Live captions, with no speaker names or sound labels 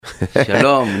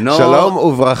Shalom, no. Shalom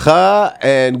uvracha,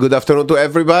 and good afternoon to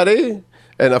everybody.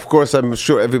 And of course, I'm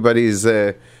sure everybody is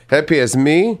happy as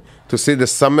me to see the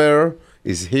summer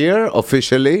is here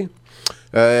officially.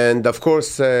 And of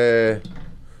course, I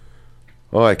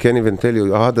can't even tell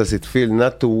you how does it feel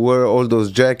not to wear all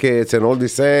those jackets and all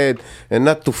this head and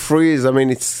not to freeze. I mean,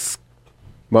 it's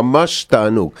mamash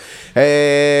ta'anug.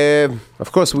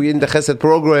 Of course, we in the Chesed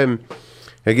program.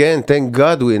 Again, thank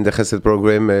God we're in the Chesed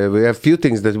program. We have a few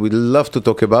things that we'd love to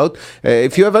talk about.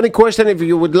 If you have any question, if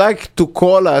you would like to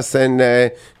call us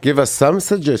and give us some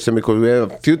suggestion, because we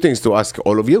have a few things to ask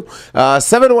all of you.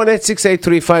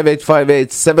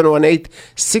 718-683-5858,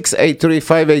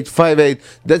 718-683-5858.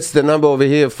 That's the number over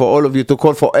here for all of you to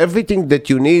call for everything that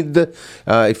you need.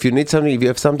 If you need something, if you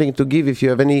have something to give, if you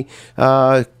have any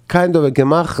kind of a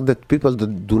gemach that people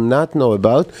do not know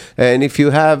about, and if you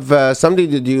have something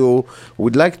that you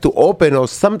would like to open or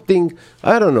something,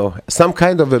 I don't know, some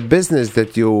kind of a business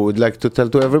that you would like to tell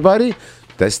to everybody,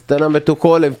 that's the number to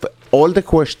call. If all the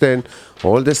question,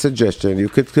 all the suggestion, you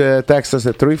could text us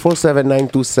at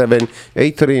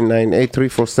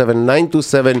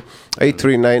 347-927-8398,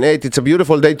 347-927-8398. It's a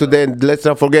beautiful day today, and let's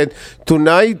not forget,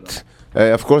 tonight,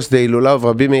 of course, the Hilula of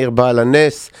Rabbi Meir Baal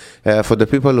HaNes, for the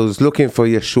people who's looking for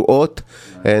Yeshuot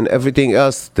and everything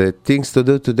else, the things to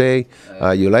do today,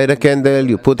 you light a candle,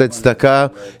 you put a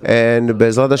tzedakah, and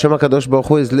Be'ezrat Hashem HaKadosh Baruch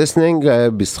Hu is listening,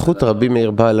 B'zchut Rabbi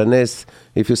Meir Baal HaNes.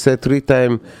 If you say 3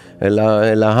 times,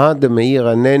 Elahad Meir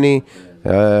Aneni,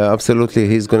 absolutely,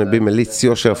 he's going to be Melitz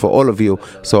Yosher for all of you.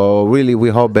 So really, we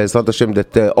hope Be'ezrat Hashem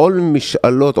that all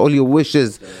mishalot, all your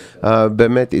wishes,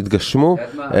 באמת יתגשמו,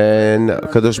 and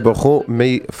הקדוש ברוך הוא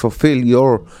may fulfill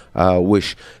your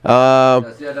wish.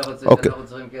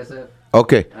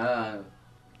 Okay.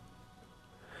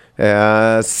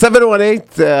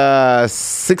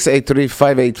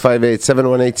 718-683-5858,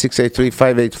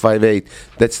 718-683-5858.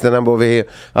 That's the number over here.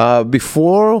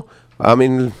 Before,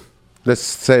 let's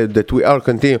say that we are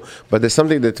continuing, but there's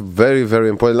something that's very, very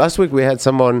important. Last week we had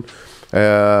someone,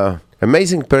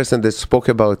 amazing person that spoke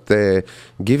about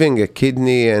giving a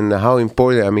kidney and how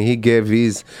important, he gave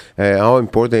his, how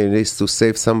important it is to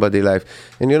save somebody's life.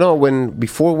 And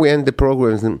before we end the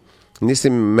program,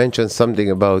 Nissim mentioned something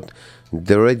about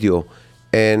the radio,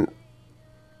 and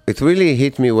it really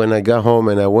hit me when I got home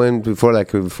and I went before I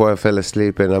fell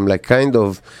asleep, and I'm like kind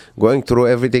of going through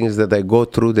everything that I go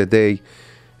through the day.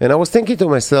 And I was thinking to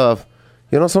myself,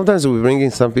 sometimes we bring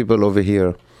in some people over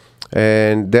here,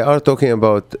 and they are talking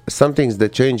about some things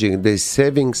that changing. They're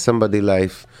saving somebody's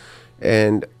life,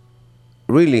 and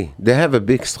really, they have a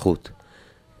big zchut.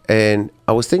 And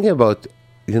I was thinking about,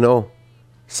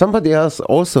 somebody else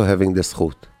also having the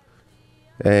zchut.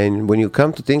 And when you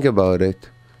come to think about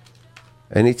it,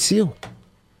 and it's you,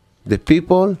 the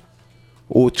people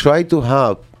who try to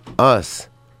help us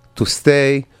to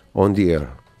stay on the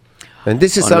air. And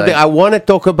this is something I want to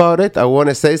talk about it. I want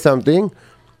to say something.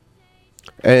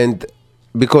 And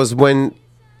because when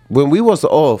we was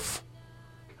off,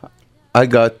 I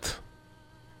got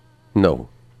not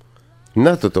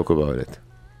to talk about it.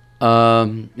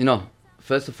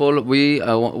 First of all, we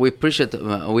appreciate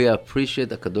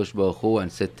the Kadosh Baruch Hu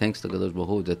and say thanks to Kadosh Baruch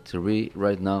Hu that we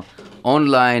right now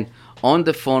online, on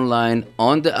the phone line,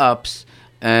 on the apps,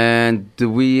 and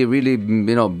we really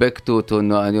back to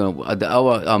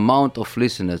our amount of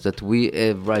listeners that we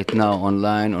have right now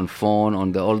online, on phone,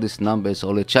 on all these numbers,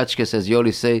 all the tchachkes, as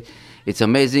Yoli say, it's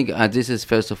amazing. And this is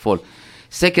first of all.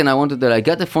 Second, I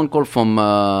got a phone call from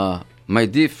my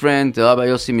dear friend Rabbi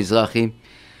Yossi Mizrahi,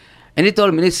 and he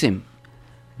told me, listen,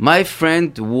 my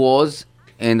friend was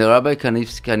in the Rabbi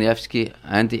Kanievsky,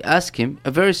 and he asked him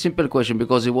a very simple question,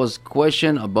 because it was a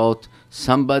question about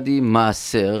somebody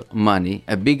maaser money,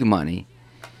 a big money.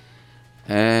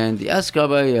 And he asked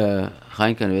Rabbi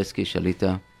Chaim Kanievsky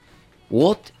Shalita,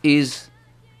 what the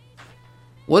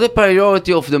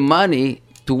priority of the money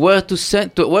to where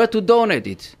to donate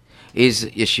it? Is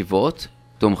yeshivot,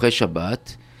 tomchei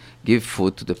Shabbat, give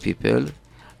food to the people,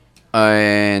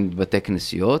 and batei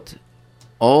knesiot,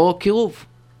 or kiruv?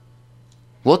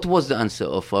 What was the answer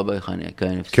of Rabbi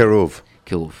Kanievsky?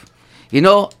 Kiruv.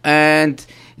 And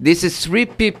this is 3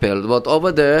 people, but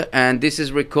over there, and this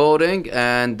is recording,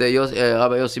 and Rabbi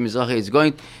Yossi Mizrahi is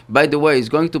going, by the way, is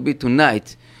going to be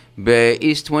tonight,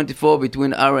 East 24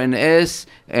 between R&S,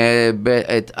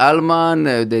 at Alman,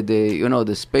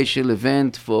 the special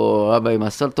event for Rabbi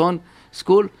Masalton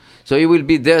School. So he will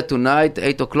be there tonight,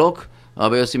 8 o'clock.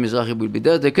 Rabbi Yossi Mizrahi will be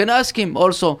there. They can ask him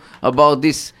also about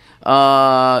this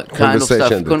kind of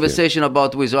stuff, conversation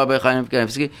about with Rabbi Chaim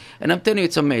Kanievsky, and I'm telling you,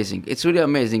 it's amazing. It's really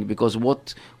amazing because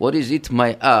what is it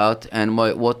my art and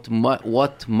what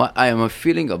I am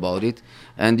feeling about it,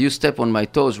 and you step on my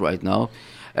toes right now,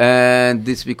 and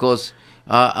it's because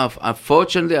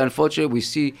unfortunately, we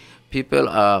see people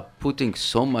are putting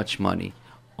so much money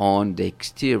on the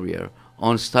exterior,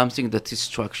 on something that is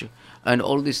structure. And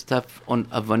all this stuff on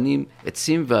avanim,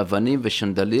 etzim ve'avanim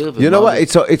ve'chandelier. You know what?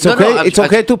 It's okay. It's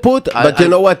okay to put, but you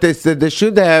know what? They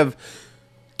should have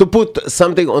to put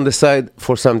something on the side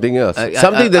for something else,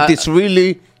 something that is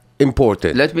really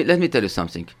important. Let me tell you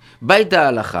something. By the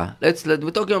halacha,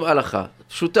 we're talking about halacha.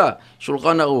 Pshuta,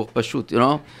 Shulchan Aruch, pashut. You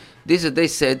know, they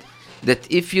said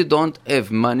that if you don't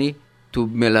have money to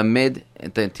melamed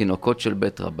את התינוקות של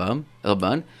בית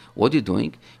רבן, what are you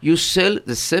doing? You sell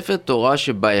the Sefer Torah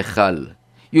שבהיכל.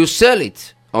 You sell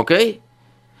it, okay?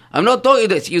 I'm not talking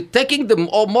this. You're taking the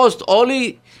most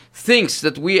holy things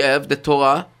that we have, the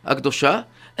Torah, הקדושה,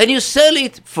 and you sell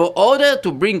it for order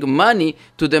to bring money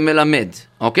to the melamed,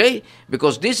 okay?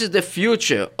 Because this is the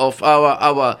future of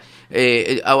our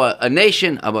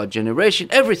nation, our generation,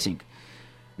 everything.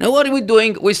 Now what are we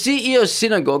doing? We see here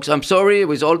synagogues, I'm sorry,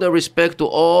 with all the respect to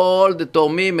all the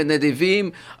Tormim and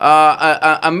Nedivim,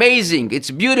 amazing, it's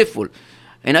beautiful.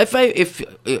 And if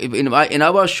in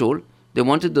our shul, they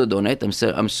wanted to donate,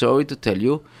 I'm sorry to tell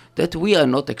you that we are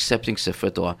not accepting Sefer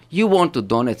Torah. You want to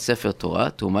donate Sefer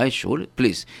Torah to my shul,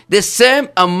 please. The same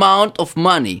amount of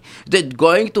money that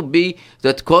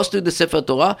cost you the Sefer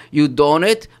Torah, you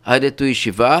donate either to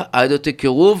yeshiva, either to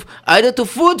kiruv, either to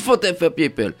food for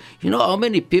people. You know how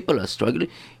many people are struggling?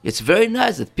 It's very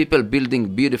nice that people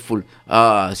building beautiful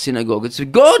synagogue. It's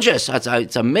gorgeous.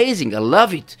 It's amazing. I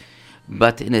love it.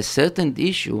 But in a certain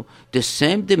issue, the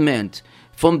same demand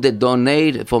from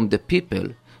the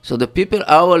people. So the people,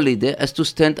 our leader, has to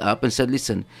stand up and say,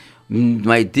 listen,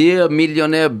 my dear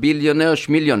millionaire, billionaire,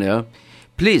 schmillionaire,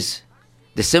 please,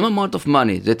 the same amount of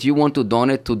money that you want to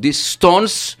donate to these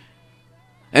stones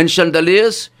and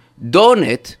chandeliers,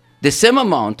 donate the same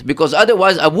amount, because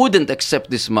otherwise I wouldn't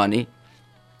accept this money.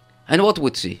 And what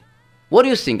would see? What do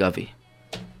you think, Avi?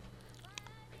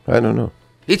 I don't know.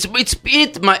 It's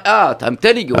my art, I'm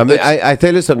telling you. I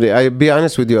tell you something, I'll be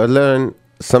honest with you, I learned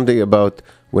something about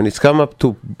when it's come up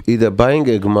to either buying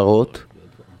a Gemarot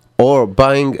or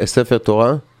buying a Sefer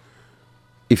Torah.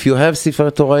 If you have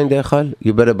Sefer Torah in the Echal,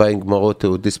 you better buy Gemarot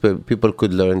too. This people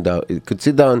could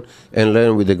sit down and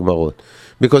learn with the Gemarot.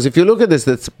 Because if you look at this,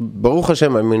 that's Baruch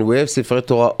Hashem, I mean, we have Sefer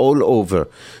Torah all over.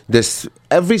 There's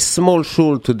every small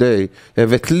shul today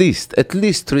have at least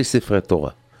 3 Sefer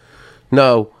Torah.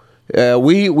 Now,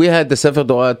 we had the Sefer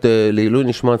Torah at Leilui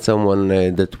Nishmat, someone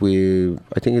that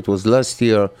I think it was last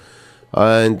year,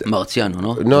 and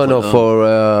Marciano, no,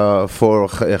 for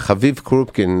Chaviv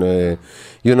Krupkin,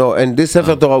 and this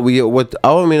Sefer Torah, what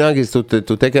our minhag is to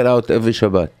take it out every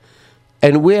Shabbat,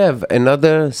 and we have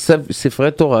another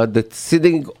Sefer Torah that's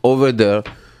sitting over there.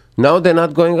 Now they're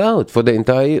not going out for the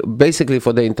entire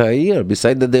year,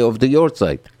 beside the day of the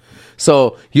Yortzeit.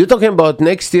 So you're talking about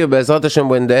next year, Be'ezrat Hashem,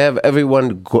 when they have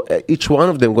everyone, each one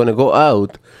of them going to go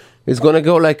out, it's going to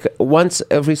go like once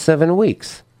every 7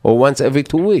 weeks or once every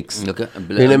 2 weeks. Okay.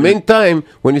 In the meantime,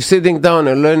 when you're sitting down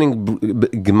and learning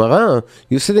Gemara,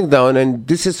 you're sitting down and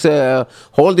this is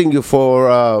holding you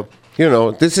for,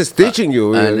 this is teaching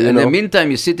you. In the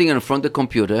meantime, you're sitting in front of the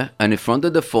computer and in front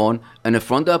of the phone and in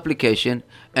front of the application,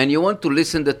 and you want to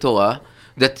listen to the Torah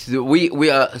that we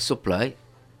are supply.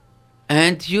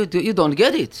 And you don't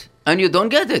get it, and you don't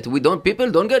get it.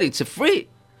 People don't get it. It's free.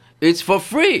 It's for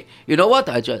free. You know what?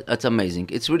 That's amazing.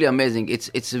 It's really amazing.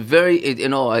 It's very,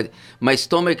 my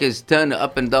stomach is turned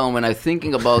up and down when I'm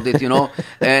thinking about it,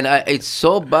 and it's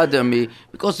so bother me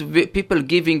because people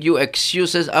giving you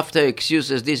excuses after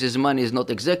excuses. Money is not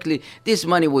exactly this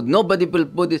money would nobody will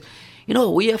put it.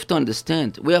 We have to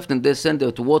understand. We have to understand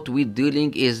that what we're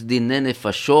dealing is the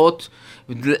nefashot,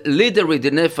 literally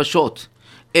the nefashot.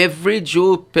 Every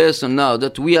Jew person now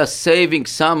that we are saving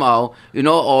somehow,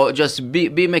 or just be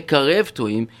mekarev to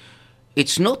him,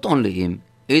 it's not only him.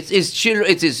 It's his children,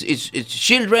 it's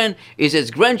children, it's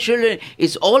his grandchildren,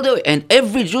 it's all the, and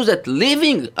every Jew that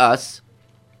living us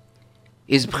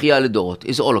is b'chia ledorot,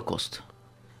 is Holocaust.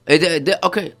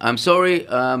 Okay, I'm sorry.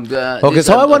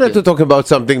 So I wanted to talk about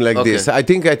something like this. I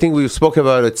think we spoke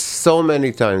about it so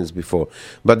many times before,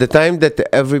 but the time that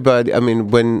everybody,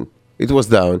 when it was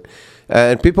down,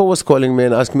 and people was calling me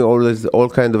and asking me all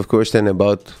kind of questions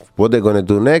about what they're going to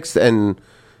do next. And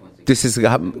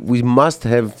we must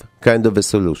have kind of a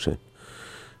solution.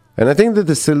 And I think that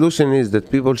the solution is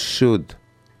that people should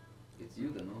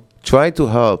try to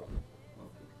help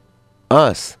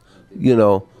us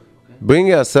bring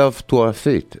yourself to our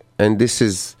feet. And this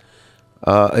is,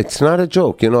 it's not a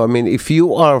joke. I mean, if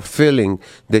you are feeling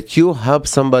that you help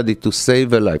somebody to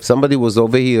save a life, somebody was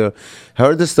over here,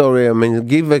 heard the story, I mean,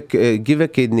 give a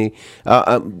kidney.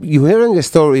 You're hearing a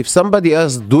story, if somebody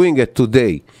else doing it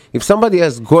today, if somebody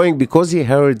else going because he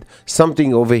heard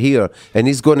something over here and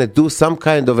he's going to do some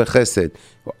kind of a chesed,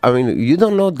 I mean, you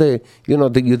don't know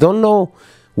you don't know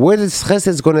where this chesed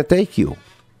is going to take you.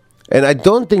 And I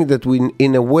don't think that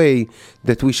in a way,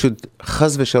 that we should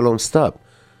chas v'shalom stop.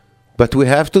 But we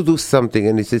have to do something,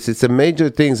 and it's a major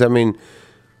thing. I mean,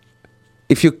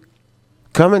 if you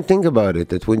come and think about it,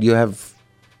 that when you have,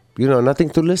 nothing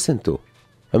to listen to,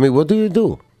 I mean, what do you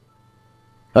do?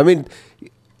 I mean,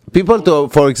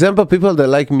 for example, people that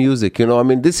like music, I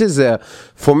mean, this is,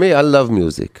 for me, I love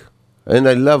music. And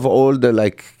I love all the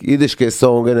Yiddish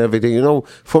song and everything.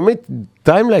 For me,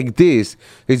 time like this,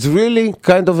 it's really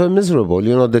kind of a miserable.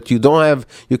 That you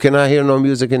cannot hear no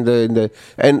music in the.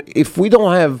 And if we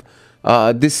don't have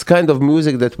this kind of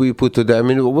music that we put today, I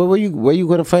mean, where you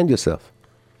going to find yourself?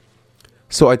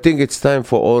 So I think it's time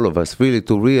for all of us really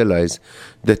to realize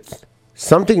that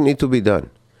something needs to be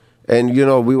done. And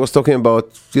we was talking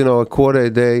about a quarter a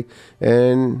day,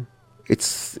 and it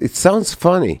sounds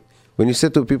funny. When you say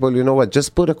to people,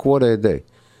 just put a quarter a day.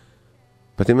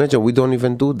 But imagine, we don't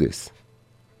even do this.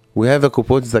 We have a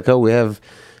kupot tzedakah, we have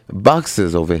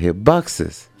boxes over here,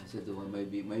 boxes. I said,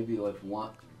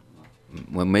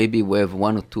 maybe we have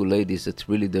one or two ladies that's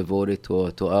really devoted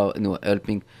to our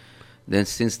helping. Then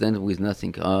since then, with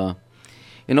nothing.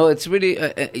 It's really,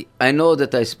 I know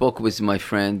that I spoke with my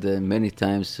friend many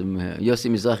times.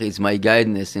 Yossi Mizrahi is my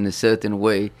guidance in a certain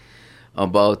way.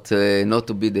 About not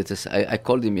to be that. I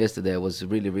called him yesterday. I was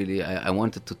really, I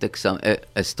wanted to take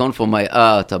a stone for my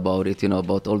art about it,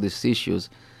 about all these issues.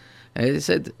 And he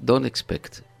said, don't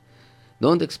expect.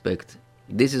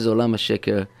 This is Olam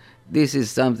HaSheker. This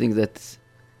is something that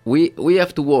we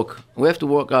have to work. We have to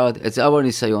work hard. It's our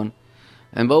nisayon.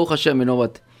 And Baruch Hashem, you know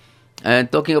what?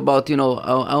 And talking about,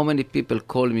 how many people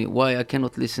call me, why I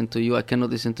cannot listen to you, I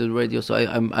cannot listen to the radio. So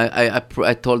I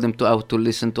told them how to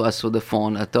listen to us through the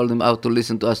phone. I told them how to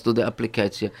listen to us through the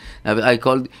application. I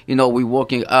called, we're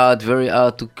working very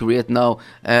hard to create now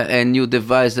a new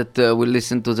device that will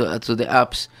listen to the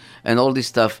apps and all this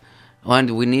stuff.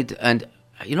 And we need,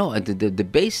 the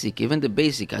basic, even the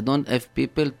basic, I don't have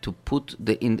people to put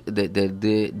the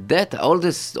data, all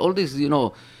this,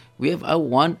 we have our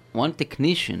one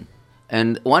technician.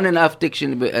 And 1.5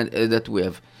 technician that we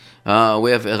have.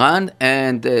 We have Eran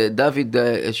and David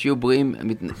Shubrim,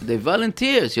 they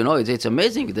volunteers, it's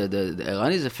amazing.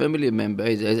 Eran is a family member,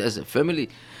 as a family,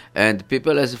 and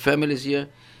people as families here,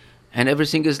 and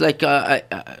everything is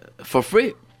for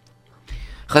free.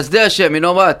 Chazdei Hashem, you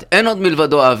know what? En od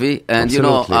milvado Avi, and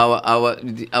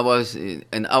Absolutely.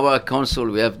 our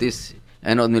council, we have this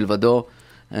en od milvado,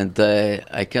 and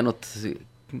I cannot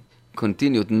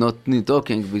continued not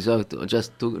talking without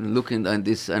just looking at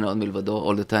this and on Milvado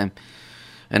all the time.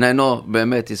 And I know,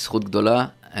 באמת, it's zchut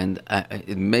gdola, and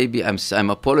maybe I'm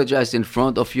apologize in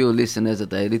front of you listeners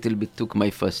that I a little bit took my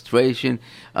frustration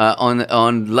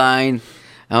online,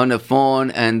 on the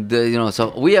phone, and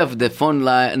so we have the phone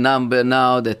line number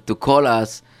now that to call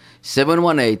us,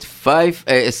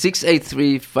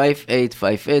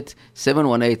 718-683-5858,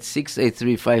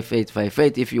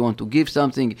 718-683-5858, if you want to give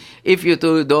something, if you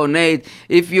to donate,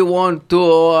 if you want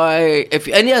to, if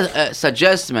any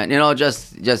suggestion,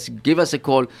 just give us a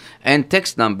call, and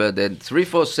text number then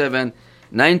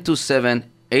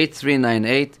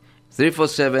 347-927-8398,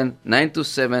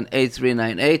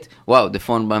 347-927-8398. Wow, the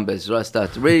phone number is right,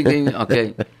 start ringing.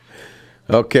 Okay.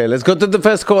 Okay, let's go to the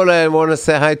first caller. I want to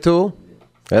say hi to.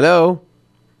 Hello.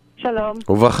 שלום.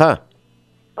 וברכה.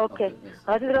 אוקיי.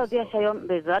 רציתי להודיע שהיום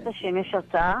בעזרת השם יש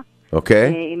הרצאה.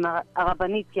 אוקיי. עם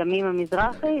הרבנית ימים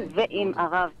המזרחי ועם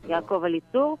הרב יעקב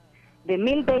אליצור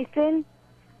במיל בייסן,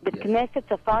 בית כנסת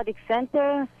ספרדיק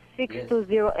סנטר,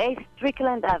 6208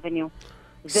 סטריקלנד אבניו.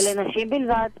 זה לנשים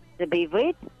בלבד, זה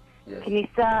בעברית.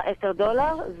 כניסה $10,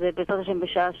 זה בעזרת השם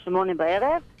בשעה 8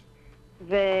 בערב.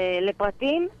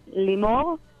 ולפרטים,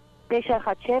 לימור, 917-517-8546.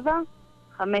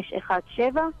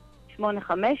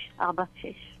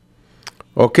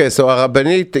 Okay, so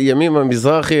הרבנית ימים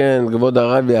המזרחי and כבוד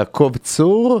הרב יעקב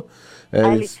צור.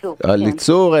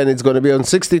 Alitzur, and it's going to be on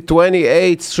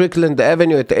 6028 Strickland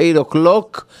Avenue at 8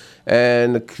 o'clock.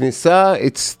 And Knisa,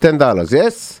 it's $10,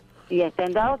 yes? Yes,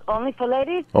 $10, only for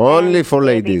ladies. Only for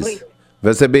ladies.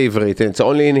 וזה בעברית, it's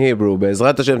only in Hebrew,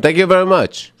 בעזרת השם. Thank you very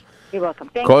much. You're welcome.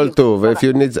 Thank Call you. too. If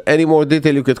you need any more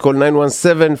detail, you could call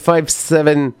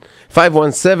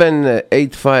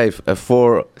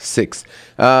 917-517-8546.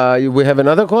 We have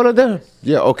another caller there?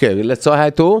 Yeah, okay. Let's say hi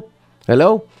to.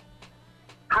 Hello?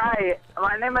 Hi,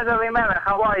 my name is Avi Melech.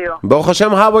 How are you? Baruch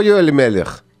Hashem, how are you,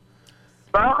 Elimelech?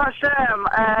 Baruch Hashem.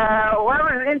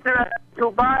 Whoever is interested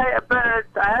to buy a bed,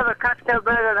 I have a cocktail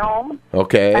bed at home.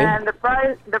 Okay. And the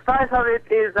price of it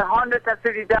is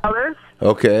 $150.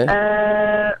 Okay.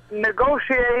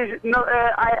 Negotiation. No,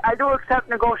 I do accept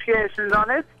negotiations on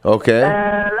it. Okay.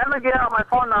 Let me get out my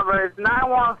phone number. It's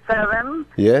 917.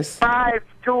 Yes.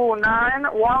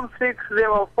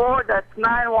 529-1604. That's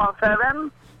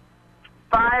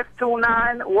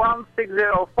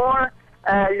 917-529-1604.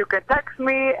 You can text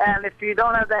me, and if you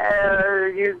don't have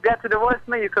you get to the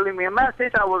voicemail, you can leave me a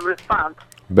message. I will respond.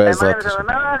 My name is Avi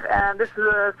Melech, and this is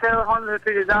a sale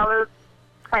 $150,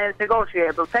 and it's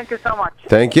negotiable. Thank you so much.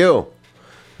 Thank you.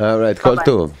 All right, call Bye-bye.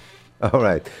 two. All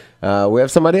right. We have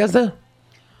somebody else there?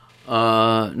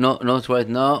 No, not right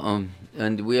now.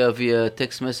 And we have a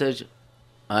text message.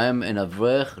 I am an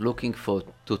Avrech looking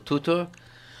to tutor.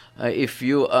 If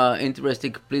you are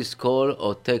interested, please call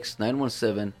or text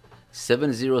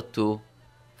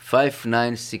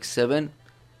 917-702-5967.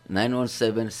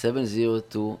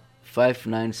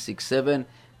 917-702-5967.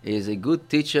 He is a good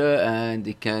teacher, and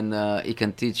he can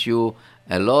teach you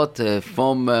a lot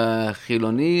from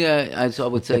Chiloni, I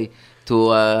would say,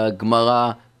 to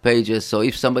Gemara pages. So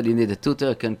if somebody needs a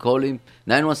tutor, can call him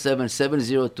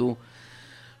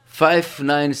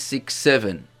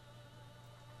 917-702-5967.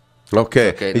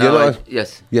 Okay.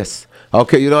 Yes. Yes.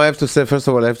 Okay. I have to say, first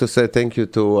of all, thank you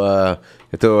to a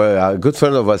good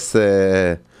friend of us,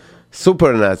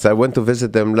 Supernuts. I went to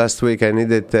visit them last week. I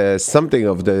needed something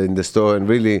in the store, and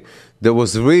really, that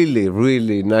was really,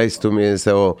 really nice to me. And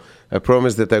so I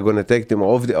promised that I'm going to take them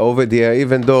over there,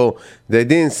 even though they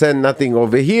didn't send nothing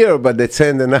over here, but they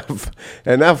sent enough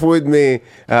with me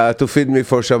to feed me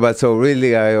for Shabbat. So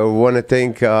really, I want to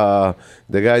thank the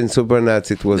guy in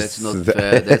Supernuts. It was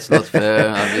That's not fair.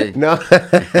 Avi.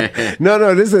 No.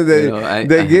 Listen,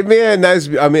 they give me a nice.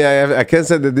 I mean, I can't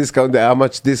say the discount, how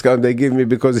much discount they give me,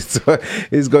 because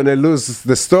it's going to lose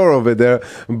the store over there.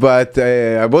 But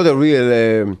I bought a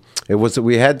real.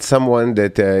 We had someone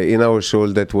that in our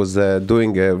shul that was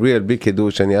doing a real big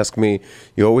kiddush, and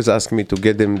he always asked me to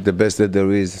get them the best that there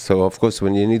is. So of course,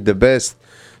 when you need the best,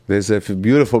 there's a few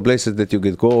beautiful places that you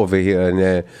could go over here.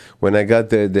 And when I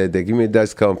got they give me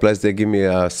discount, plus they give me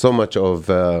so much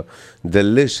of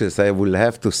delicious. I will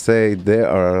have to say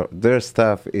their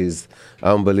stuff is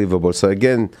unbelievable. So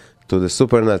again, to the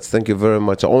Supernuts, thank you very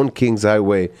much. On Kings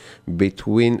Highway,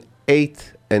 between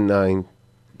 8th and 9th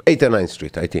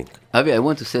Street, I think. Avi, I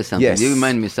want to say something. Yes. You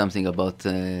remind me something about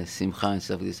Simcha and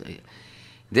stuff like this.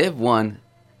 They have one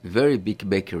very big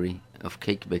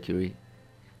cake bakery,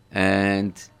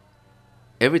 and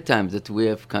every time that we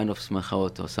have kind of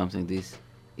smachot or something this,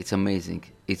 it's amazing.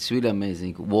 It's really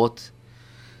amazing what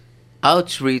our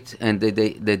treat, and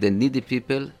they need the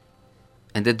people,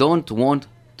 and they don't want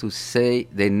to say,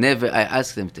 I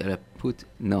ask them to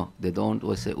no, they don't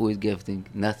want to say who is giving,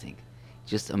 nothing.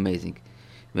 Just amazing.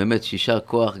 באמת, שישר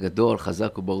כוח גדול,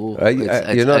 חזק וברוך.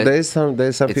 There is some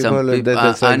people that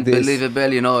are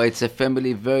unbelievable, it's a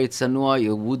family very tzanua.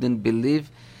 You wouldn't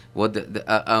believe what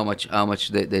how much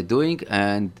they're doing,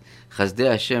 and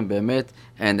Chazdei Hashem, באמת,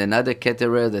 and another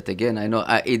caterer that, again, I know,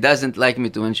 he doesn't like me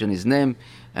to mention his name,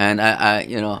 and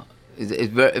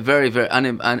it's very, very, very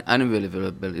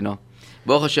unbelievable,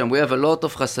 Baruch Hashem, we have a lot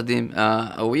of chasadim.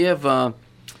 We have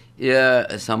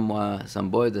some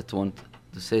boy that want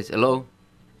to say hello.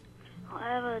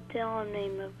 I have a tale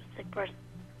name of a sick person.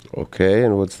 Okay,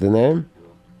 and what's the name?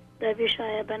 Rabbi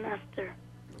Shaya ben Esther.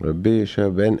 Rabbi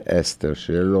Shaya ben Esther,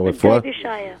 שיהיה לו רפואה. Rabbi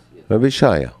Shaya. רבי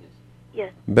שעיה. Yes.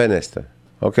 בן אסתר.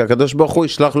 אוקיי, הקדוש ברוך הוא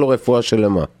ישלח לו רפואה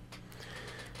שלמה.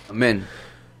 Amen.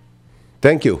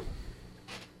 Thank you.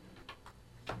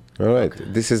 All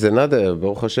right. This is another,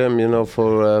 Baruch Hashem,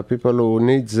 for people who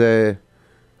needs, we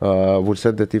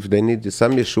said that if they need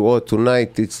some Yeshuot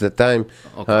tonight, it's the time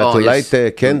to light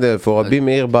a candle for Rabbi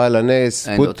Meir Baal HaNes.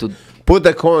 Put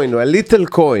a coin, a little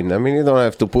coin. I mean, you don't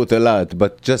have to put a lot,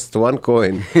 but just one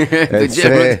coin.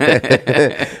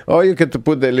 Or you can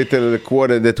put the little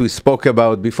quarter that we spoke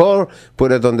about before,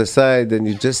 put it on the side, and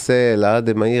you just say,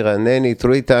 Elad Meir Haneni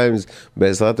 3 times.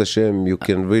 Be'ezrat Hashem, you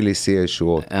can really see a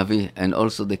Yeshuot. Avi, and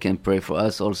also they can pray for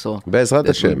us also. Be'ezrat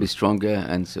Hashem. That will be stronger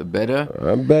and better.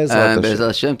 Be'ezrat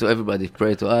Hashem, to everybody,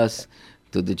 pray to us,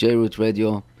 to the J-Root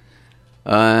Radio.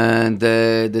 And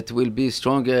that will be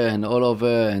stronger and all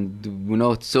over, and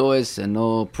no choice and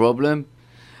no problem.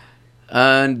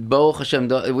 And Baruch Hashem,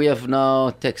 we have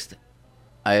now text.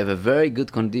 I have a very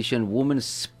good condition women's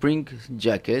spring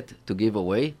jacket to give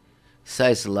away,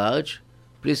 size large.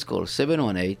 Please call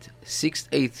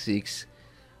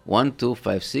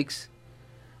 718-686-1256.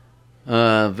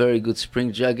 Very good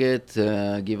spring jacket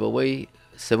giveaway,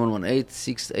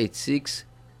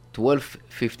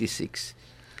 718-686-1256.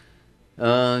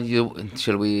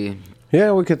 Shall we?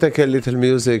 Yeah, we can take a little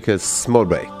music, a small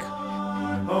break.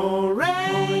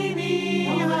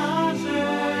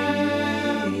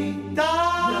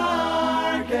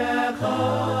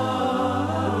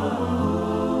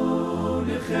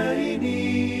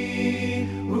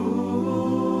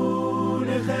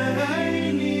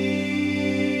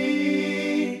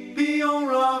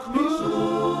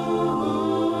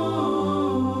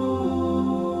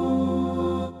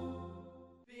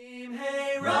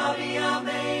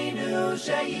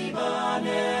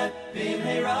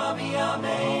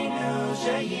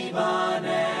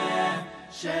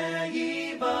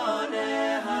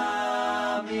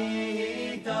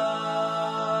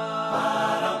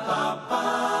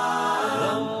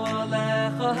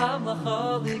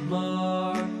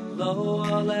 Lo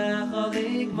alecha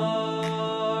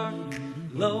ligmar,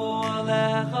 lo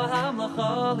alecha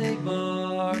hamlacha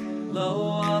ligmar, lo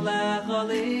alecha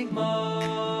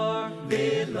ligmar.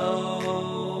 V'lo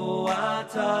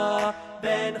ata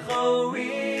ben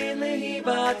chori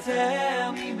libatel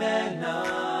mimena.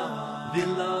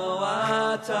 V'lo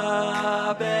ata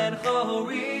ben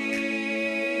chori.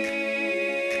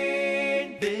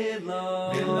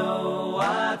 V'lo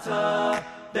ata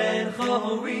ben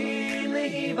chori.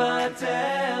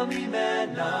 Batel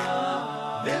mimena,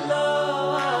 v'lo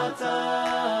ata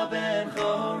ben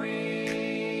chori.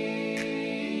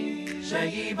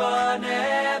 Sheyibane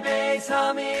beis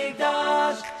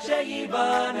hamikdash,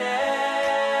 sheyibane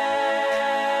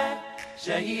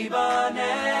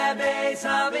beis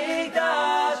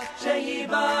hamikdash,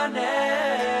 sheyibane.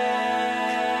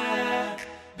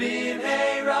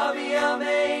 Bimhei Rabbi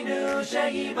Yameinu,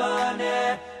 sheyibane.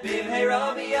 Bimhei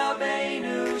Rabbi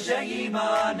Yameinu,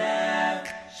 sheyibane,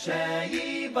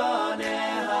 sheyibane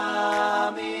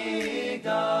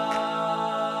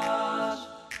hamikdash,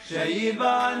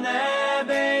 sheyibane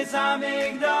beis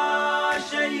hamikdash,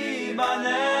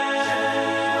 sheyibane,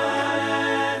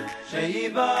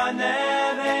 sheyibane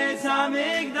beis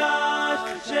hamikdash,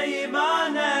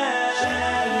 sheyibane,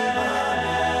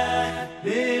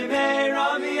 bimhei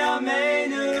Rabbi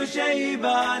Yameinu,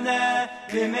 sheyibane.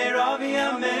 Bimhei Rabbi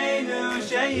Yameinu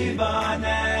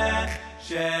sheyibane,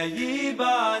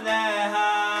 sheyibane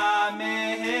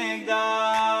hamikdash.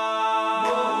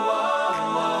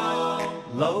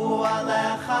 Lo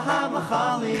alecha hamlacha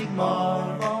ligmar,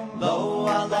 lo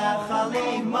alecha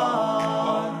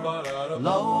ligmar,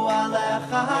 lo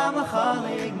alecha hamlacha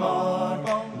ligmar,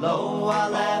 lo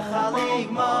alecha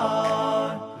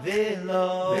ligmar.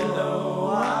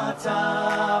 V'lo ata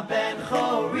ben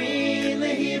chori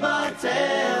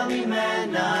libatel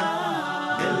mimena,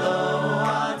 v'lo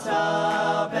ata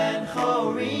ben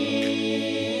chori,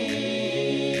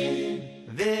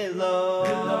 v'lo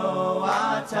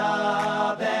ata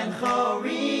ben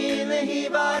chori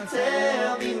libatel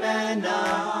mimena,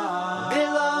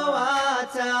 v'lo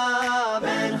ata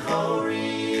ben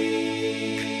chori.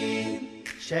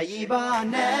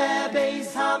 Sheyibane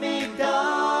beis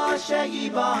hamikdash,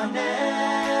 sheyibane.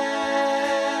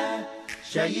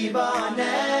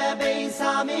 Sheyibane beis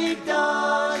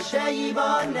hamikdash,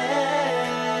 sheyibane.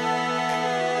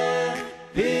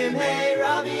 Bimhei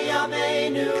Rabbi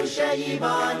Yameinu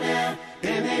sheyibane,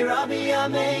 bimhei Rabbi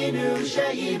Yameinu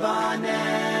sheyibane,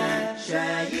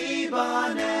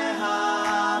 sheyibane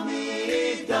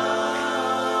hamikdash.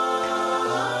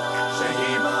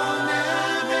 Sheyibane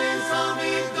beis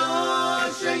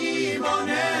hamikdash,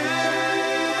 sheyibane.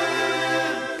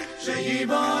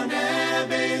 Sheyibane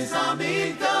beis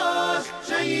hamikdash,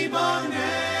 sheyibane.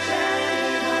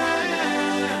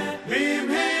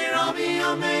 Bimhei Rabbi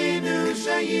Yameinu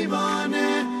sheyibane,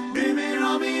 bimhei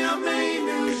Rabbi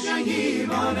Yameinu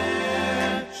sheyibane,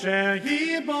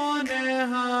 sheyibane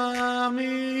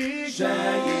hamikdash,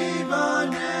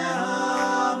 sheyibane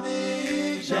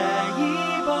hamikdash,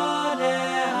 sheyibane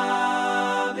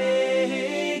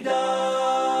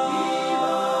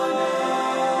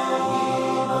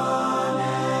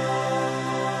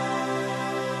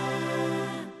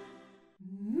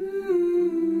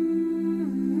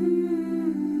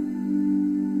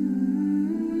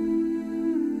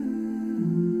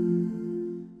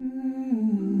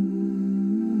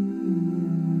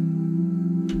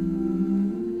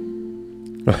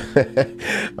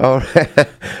All right.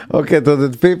 Okay, to the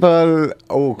people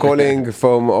who are calling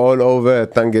from all over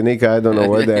Tanganyika, I don't know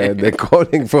where they're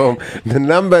calling from. The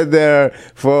number there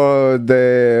for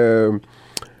the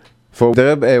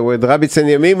with Rabbi and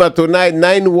Yemima tonight,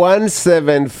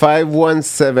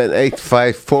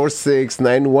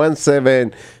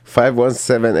 917-517-8546,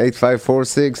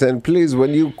 917-517-8546. And please,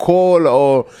 when you call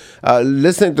or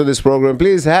listen to this program,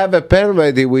 please have a pen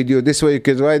ready with you. This way you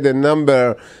can write the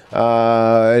number,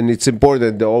 and it's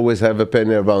important to always have a pen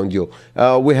around you.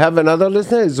 We have another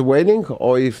listener is waiting,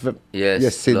 or if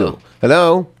yes, Sidu.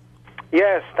 Hello.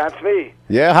 Yes, that's me.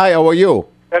 Yeah, hi. How are you?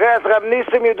 Reb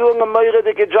Nissim, you're doing a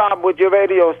murderous job with your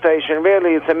radio station.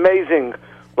 Really, it's amazing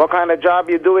what kind of job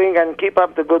you're doing, and keep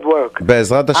up the good work.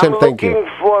 Be'ezrat Hashem, thank you. I'm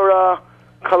looking for a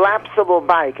collapsible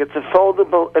bike. It's a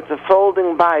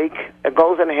folding bike. It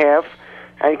goes in half,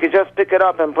 and you can just pick it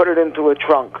up and put it into a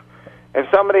trunk. If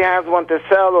somebody has one to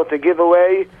sell or to give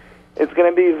away, it's going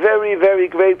to be very, very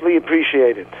greatly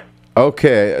appreciated.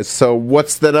 Okay, so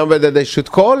what's the number that they should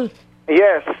call?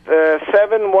 Yes,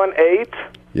 718.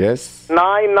 Yes.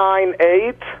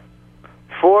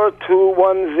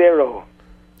 998-4210.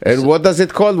 And what does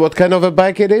it call? What kind of a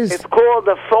bike it is? It's called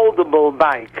a foldable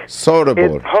bike.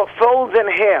 Foldable. It folds in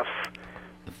half.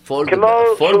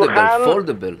 Foldable.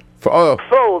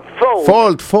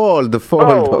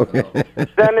 Fold.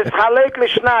 Then it's halek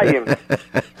לשניים.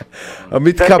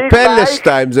 מתקפל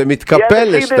לשתיים, זה מתקפל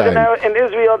לשתיים. In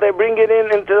Israel, they bring it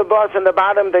into the bus, and the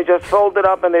bottom, they just fold it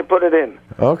up and they put it in.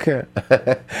 Okay.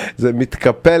 זה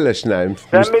מתקפל לשניים.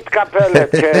 זה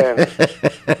מתקפלת, כן.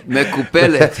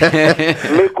 מקופלת.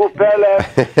 מקופלת,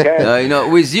 כן. You know,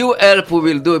 with you help, we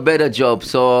will do a better job.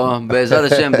 So,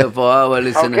 בעזרת השם, for our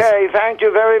listeners. Okay, thank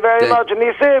you very, very much,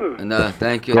 Nissim. No,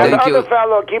 thank you, And thank the you. other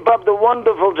fellow, keep up the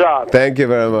wonderful job. Thank you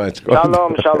very much.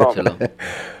 Shalom, shalom.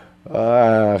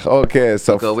 Okay,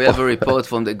 so we have a report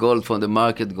from the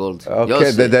market gold.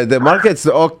 Okay, the market's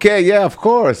okay. Yeah, of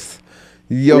course.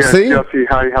 Yossi? Yes, Yossi,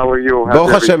 hi, how are you?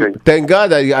 Baruch Hashem. Thank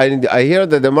God. I hear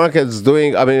that the market's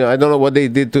doing, I mean, I don't know what they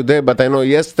did today, but I know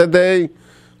yesterday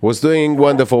was doing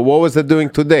wonderful. What was it doing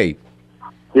today?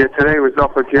 Yeah, today was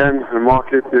up again. The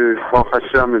market is, Baruch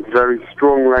Hashem, is very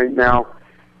strong right now.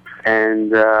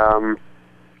 And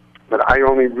but I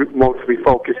only mostly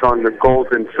focus on the gold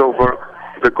and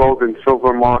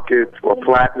silver market, or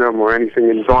platinum, or anything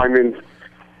in diamonds.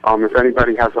 If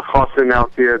anybody has a chassan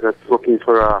out there that's looking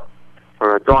for a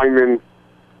diamond,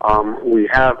 we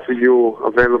have for you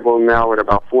available now at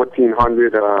about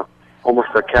 1,400, almost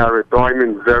a carat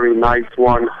diamond, very nice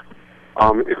one.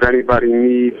 If anybody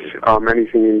needs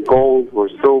anything in gold or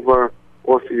silver,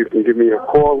 also you can give me a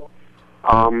call.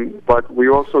 But we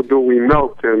also we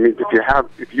melt. I mean,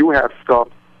 if you have stuff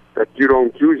that you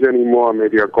don't use anymore,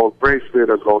 maybe a gold bracelet,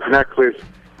 a gold necklace,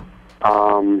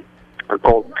 a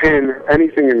gold pin,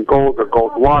 anything in gold, a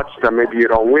gold watch that maybe you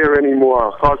don't wear anymore,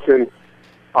 a chassan,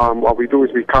 what we do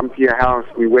is we come to your house,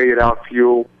 we weigh it out for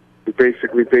you. We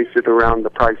basically base it around the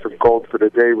price of gold for the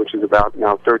day, which is about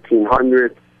now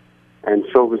 $1,300, and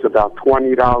silver's about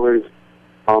 $20.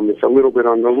 It's a little bit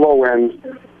on the low end,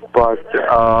 but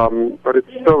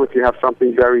it's still, if you have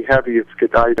something very heavy, it's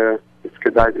kedai to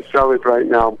sell it right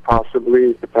now,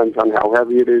 possibly. It depends on how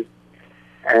heavy it is.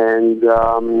 And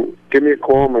give me a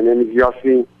call. My name is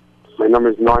Yossi. My number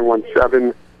is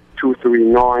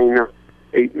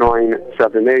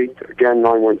 917-239-8978. Again,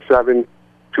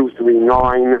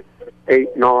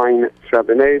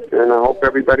 917-239-8978. And I hope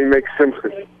everybody makes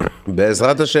simchas.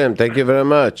 Be'ezrat Hashem. Thank you very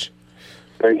much.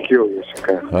 Thank you.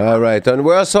 Okay. All right. And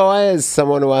we also asked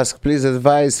someone who asked, please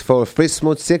advise for free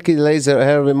smooth silky laser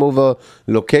hair removal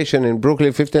location in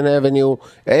Brooklyn, 15th Avenue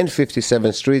and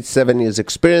 57th Street. 7 years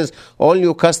experience. All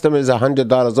new customers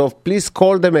 $100 off. Please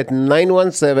call them at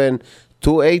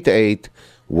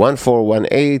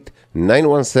 917-288-1418.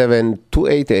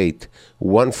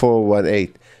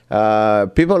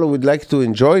 917-288-1418. People who would like to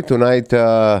enjoy tonight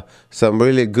some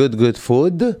really good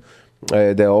food.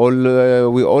 We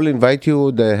all invite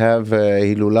you. They have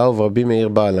Hilula of Rabbi Meir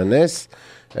Baal HaNes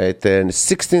at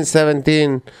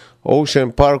 1617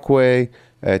 Ocean Parkway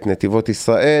at Netivot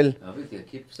Israel.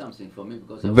 Keep something for me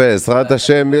because Be'ezrat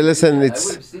Hashem, listen,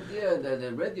 it's. I will sit here at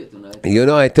the radio tonight. You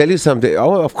know, I tell you something.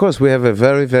 Oh, of course, we have a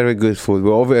very, very good food.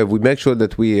 We make sure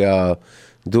that we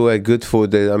do a good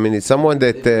food. I mean, it's someone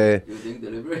that. You think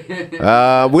delivery?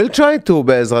 We'll try to,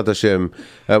 Be'ezrat Hashem.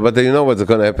 But you know what's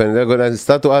going to happen. They're going to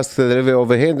start to ask to deliver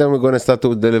over here, then we're going to start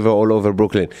to deliver all over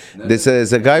Brooklyn.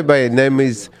 There's a guy by the name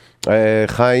is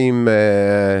Chaim.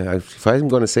 If I'm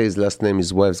going to say his last name,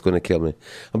 his wife's going to kill me.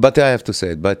 But I have to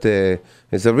say it. But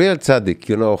it's a real tzaddik,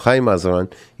 you know, Chaim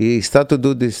Azran. He started to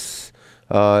do this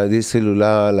this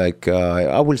Hilula, like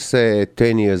I will say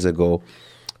 10 years ago.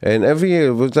 And every year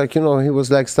it was like, he was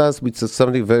like starts with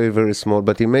something very, very small,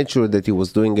 but he made sure that he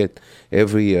was doing it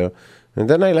every year. And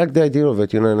then I liked the idea of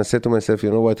it, and I said to myself,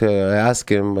 you know what, I asked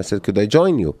him, I said, could I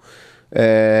join you?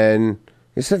 And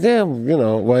he said, yeah,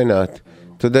 why not?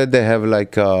 Today they have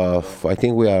like, I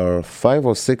think we are 5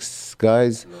 or 6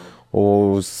 guys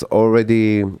who's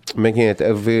already making it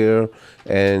every year.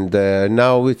 And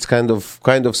now it's kind of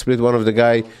split. One of the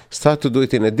guys start to do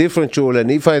it in a different shul, and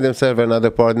he find himself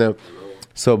another partner.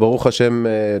 So Baruch Hashem,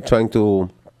 trying to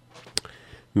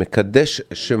Mekadesh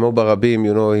Shemo Barabim,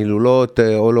 Hilulot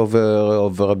all over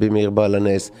of Rabbi Meir Baal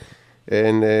HaNes.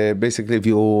 And basically, if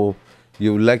you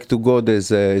like to go,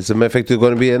 there's as a matter of fact, there's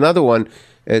going to be another one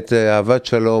at Avat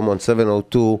Shalom on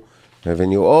 702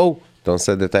 Avenue O. Don't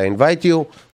say that I invite you.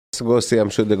 So go see. I'm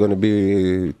sure they're going to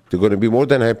be more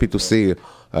than happy to see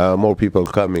more people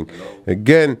coming.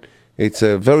 Again, it's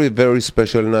a very, very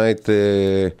special night.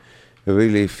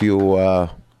 Really, if you are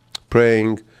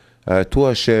praying to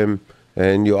Hashem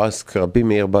and you ask Rabbi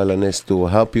Meir Baal HaNes to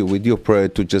help you with your prayer,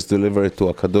 to just deliver it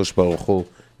to HaKadosh Baruch Hu,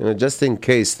 just in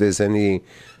case there's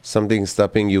something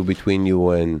stopping you between you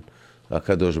and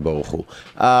HaKadosh Baruch Hu.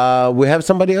 We have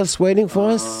somebody else waiting for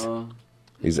us?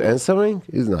 He's answering?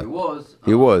 He's not.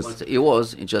 He was.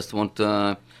 He just want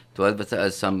to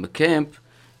advertise some camp.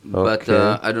 But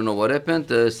Okay. I don't know what happened.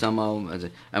 Somehow,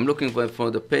 I'm looking for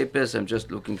the papers. I'm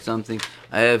just looking something.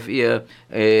 I have here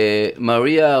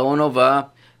Maria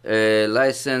Aronova,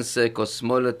 licensed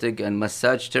cosmetic and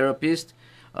massage therapist,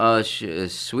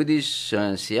 Swedish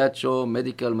shiatsu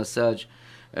medical massage,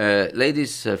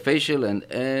 ladies facial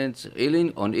and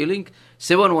healing on healing.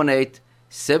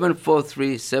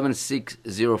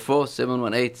 718-743-7604.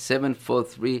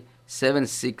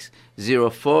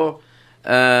 718-743-7604.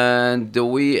 And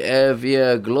we have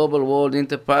here Global World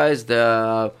Enterprise.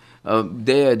 They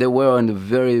were on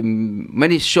very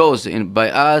many shows by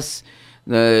us.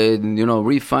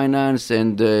 Refinance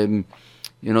and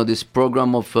this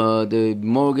program of the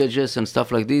mortgages and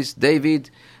stuff like this. David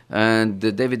and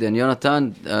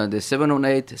Jonathan. The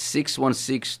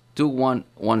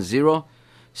 718-616-2110.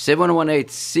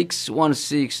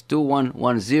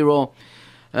 718-616-2110.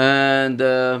 And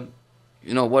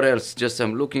what else? Just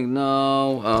I'm looking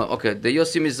now. Okay, the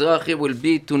Yossi Mizrahi will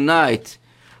be tonight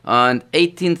on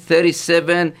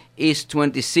 1837 East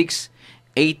 26.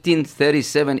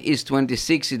 1837 East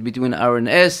 26. It's between R and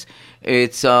S.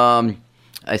 It's I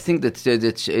think that's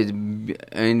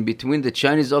in between the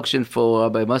Chinese auction for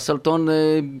Rabbi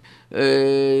Masalton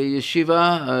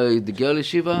yeshiva, the girl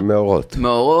yeshiva. Meorot,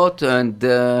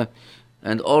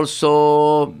 and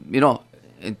also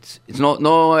It's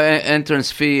no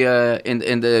entrance fee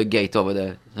in the gate over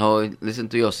there. So listen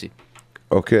to Yossi.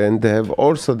 Okay, and they have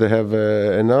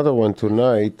another one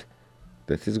tonight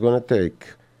that is going to take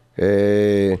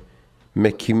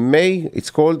Mekimei. It's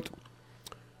called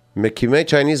Mekimei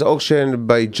Chinese Auction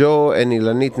by Joe and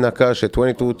Ilanit Nakash at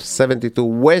 2272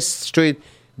 West Street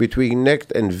between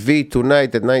Necht and V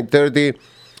tonight at 9:30.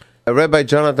 Rabbi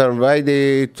Jonathan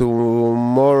Vaidi,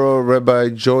 tomorrow Rabbi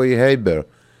Joy Haber.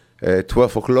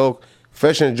 12 o'clock,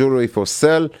 fashion jewelry for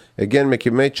sale. Again,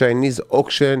 Mekimei Chinese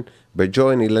Auction by Joe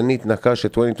and Ilanit Nakash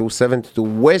at 2272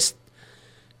 West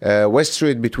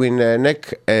Street between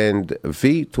Neck and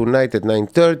V tonight at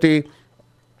 9:30.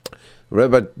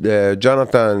 Rabbi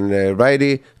Jonathan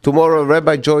Reedy. Tomorrow,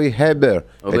 Rabbi Joy Heber.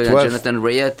 Jonathan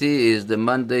Rayati is the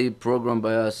Monday program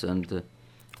by us, and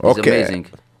it's amazing.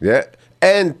 Yeah,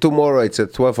 and tomorrow it's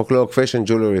at 12 o'clock, fashion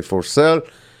jewelry for sale.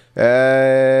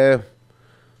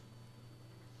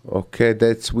 Okay,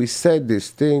 we said this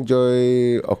thing,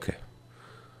 Joy.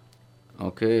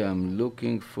 Okay, I'm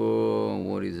looking for,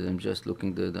 what is it? I'm just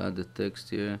looking the other text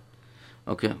here.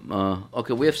 Okay,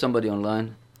 we have somebody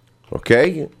online.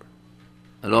 Okay.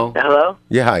 Hello? Hello?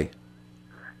 Yeah, hi.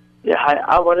 Yeah, hi.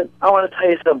 I want to tell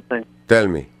you something. Tell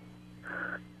me.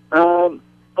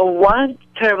 One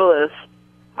terrible is,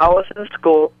 I was in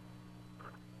school.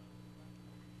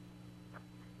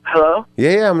 Hello?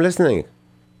 Yeah, I'm listening.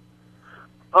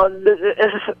 The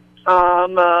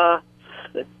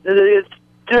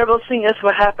terrible thing is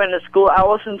what happened at school. I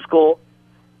was in school,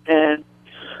 and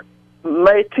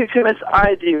my teacher, Miss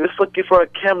ID, was looking for a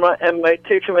camera, and my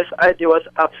teacher, Miss ID, was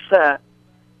upset.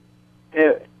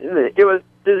 It was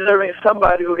deserving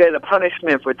somebody who get a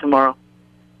punishment for tomorrow.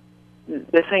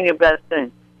 They're saying a bad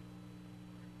thing.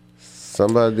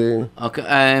 Somebody.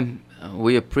 Okay,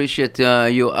 we appreciate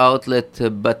your outlet,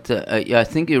 but I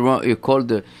think you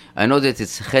called. I know that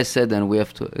it's Chesed, and we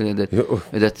have to.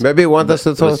 Maybe you want us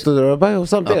to talk to the rabbi or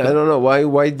something. Okay. I don't know why.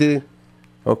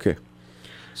 Okay.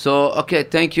 So okay,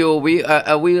 thank you.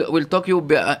 We'll talk you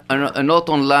not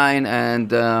online,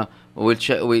 and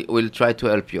we'll try to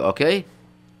help you. Okay.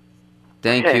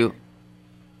 Thank you.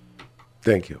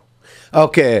 Thank you.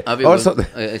 Okay. Also,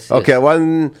 yes.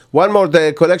 One more.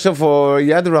 The collection for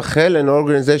Yad Rachel, an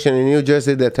organization in New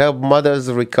Jersey that help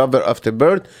mothers recover after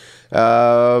birth.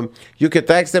 You can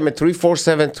text them at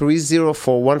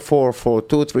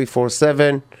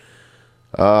 347-304-1442,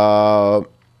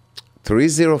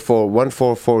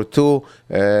 304-1442,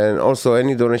 and also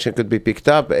any donation could be picked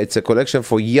up. It's a collection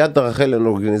for Yad Rachel, an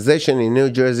organization in New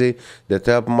Jersey that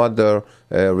help mother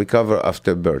recover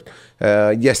after birth.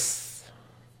 Yes.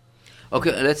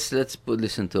 Okay, let's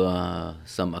listen to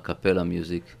some a cappella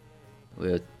music.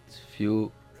 We have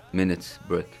few minutes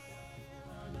break.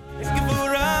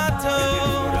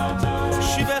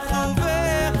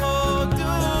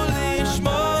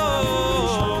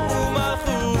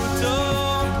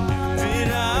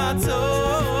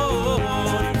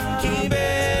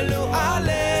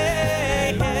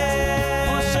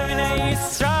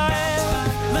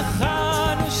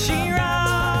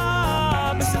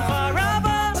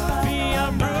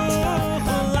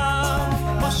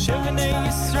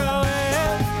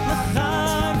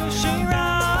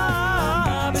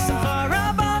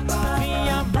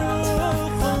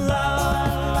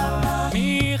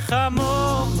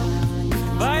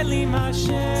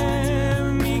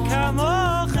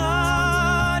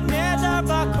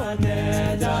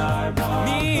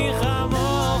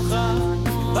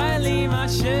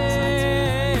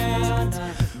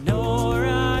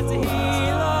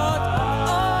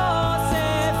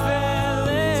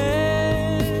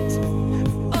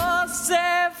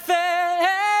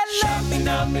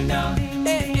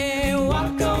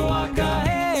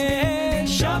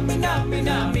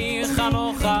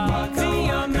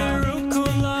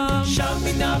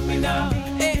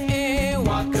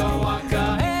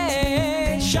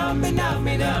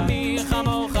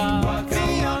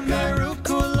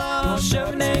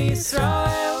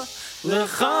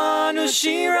 L'chanu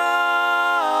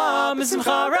shira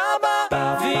b'simcha rabba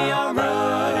v'yamru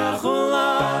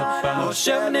l'chulam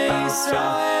Moshe b'nei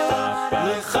Yisrael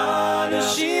L'chanu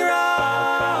shira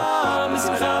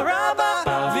b'simcha rabba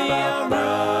v'yamru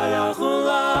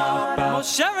l'chulam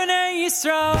Moshe b'nei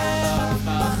Yisrael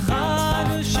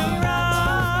L'chanu shira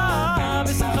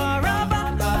b'simcha rabba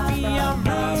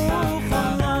v'yamru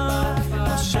l'chulam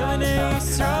Moshe b'nei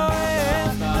Yisrael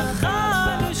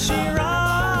L'chanu shira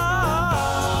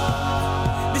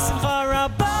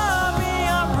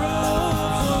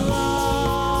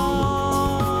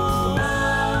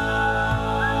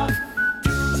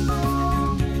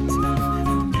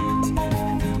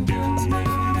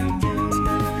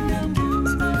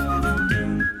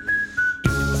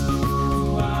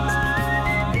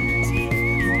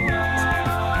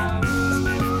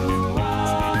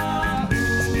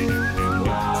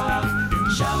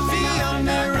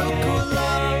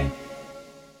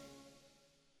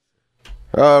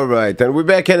All right, and we're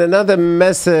back, and another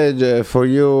message for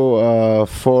you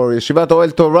for Yeshivat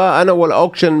Oel Torah annual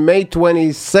auction May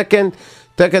 22nd.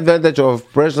 Take advantage of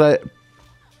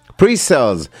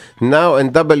pre-sales now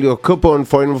and double your coupon.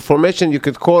 For information, you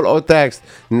could call or text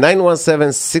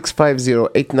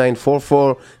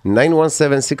 917-650-8944,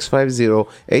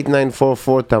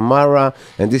 917-650-8944, Tamara,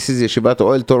 and this is Yeshivat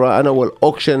Oel Torah annual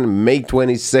auction May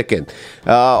 22nd.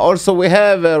 Also, we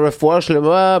have Refuah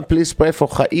Shlema. Please pray for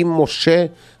Chaim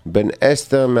Moshe Ben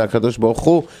Esther מהקדוש ברוך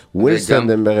הוא. We'll send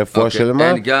them ברפואה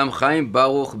שלמה. And גם חיים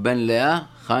ברוך בן לאה.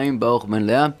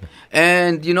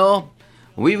 And you know,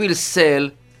 we will sell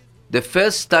the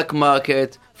first stock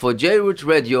market for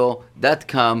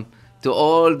jrootradio.com to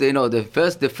all the, the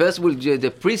first will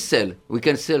the pre-sale. We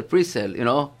can sell pre-sale,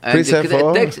 and pre-sale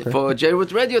for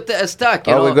JRoot Radio stock.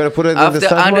 We're going to put it in the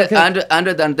stock market?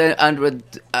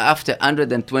 After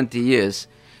 120 years,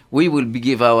 we will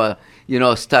give our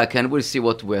stock, and we'll see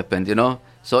what will happen.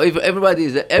 So if everybody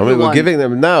is everyone, we're giving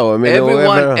them now.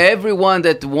 Everyone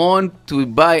that want to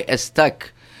buy a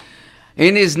stock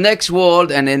in his next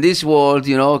world and in this world,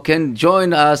 can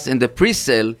join us in the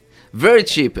pre-sale. Very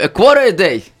cheap, a quarter a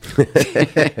day.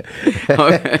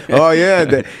 Oh yeah,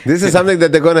 this is something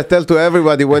that they're going to tell to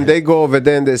everybody when they go over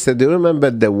there and they say, do you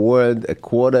remember the word a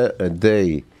quarter a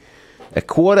day? A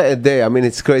quarter a day. I mean,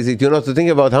 it's crazy. To think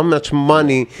about how much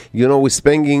money, we're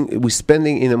spending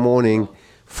in the morning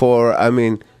for,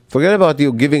 forget about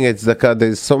you giving it zakat.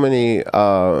 There's so many,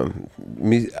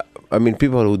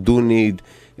 people who do need,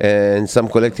 and some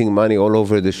collecting money all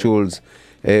over the shuls.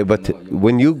 But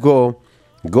when you go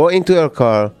into your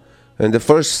car, and the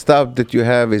first stop that you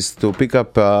have is to pick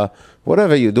up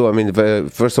whatever you do.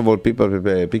 First of all, people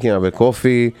picking up a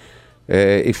coffee,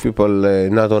 If people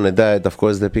not on a diet, of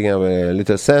course, they're picking up a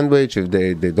little sandwich. If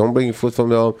they don't bring food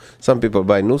from home, some people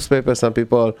buy newspaper. Some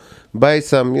people buy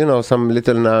some, some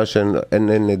little nash and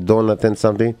then a donut and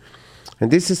something. And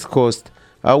this is cost,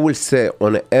 I will say,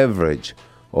 on average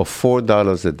of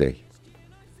 $4 a day.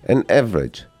 An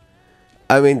average.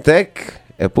 I mean, take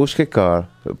a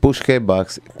pushke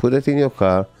box, put it in your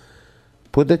car,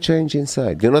 put the change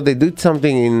inside. They did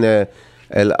something in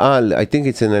El Al, I think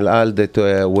it's in El Al, that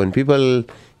when people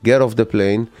get off the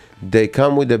plane, they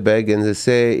come with a bag and they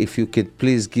say, if you could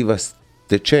please give us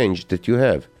the change that you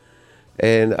have.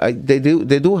 And they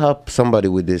do help somebody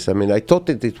with this. I mean, I thought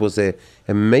that it was an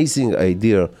amazing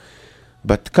idea.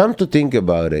 But come to think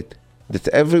about it, that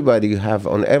everybody you have,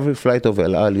 on every flight of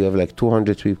El Al, you have like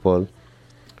 200 people,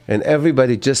 and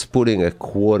everybody just putting a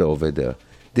quarter over there.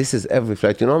 This is every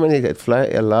flight. You know how many fly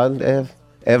El Al have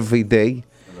every day?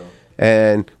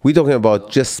 And we're talking about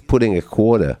just putting a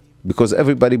quarter, because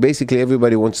everybody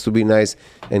wants to be nice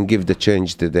and give the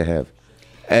change that they have.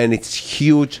 And it's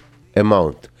huge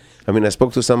amount. I mean, I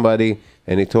spoke to somebody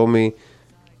and he told me,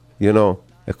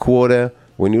 a quarter,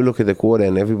 when you look at the quarter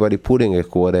and everybody putting a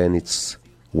quarter and it's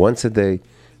once a day.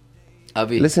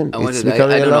 Avi, listen, it's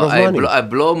becoming a lot of money. I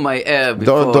blow my air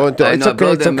before. Don't. It's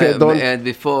okay. And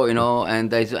before,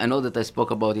 and I know that I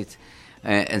spoke about it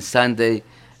on Sunday.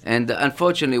 And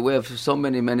unfortunately, we have so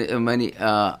many,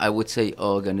 I would say,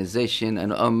 organization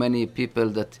and many people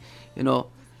that,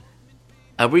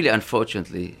 are really,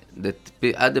 unfortunately, that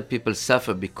other people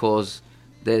suffer because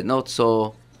they're not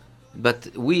so. But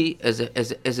we, as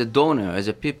a donor, as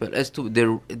a people, as to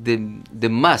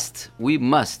we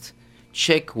must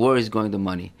check where is going the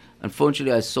money.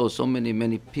 Unfortunately, I saw so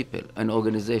many people and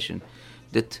organization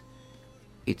that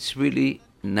it's really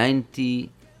 90.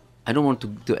 I don't want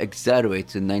to exaggerate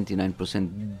to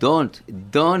 99%.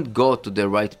 Don't go to the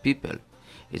right people.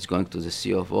 It's going to the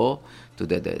CFO, to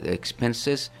the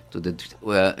expenses, to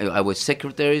our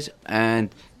secretaries,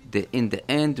 and in the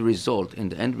end result, they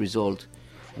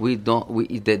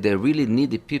really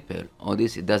needy people on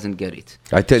this. It doesn't get it.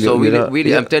 I tell you, so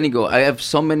really, I'm telling you, I have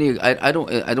so many. I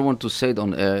don't want to say it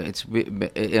on. It's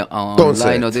online. Don't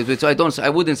say it. I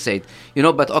wouldn't say it.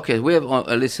 But okay, we have one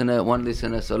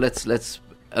listener. So let's.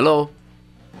 Hello.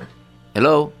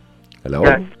 Hello.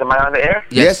 Yes, am I on the air?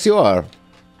 Yes, you are.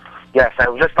 Yes, I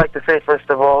would just like to say, first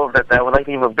of all, that I would like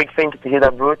to give a big thank you to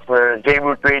Hidab Root, for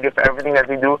J-Root Radio, for everything that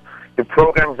they do. The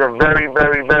programs are very,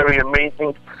 very, very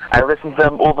amazing. I listen to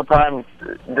them all the time.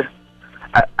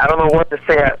 I don't know what to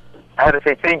say. I had to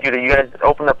say thank you that you guys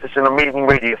opened up this an amazing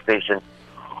radio station.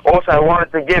 Also, I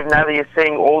wanted to give, now that you're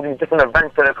saying all these different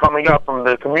events that are coming up from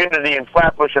the community in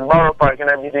Flatbush and Borough Park and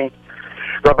everything,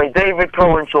 Rabbi David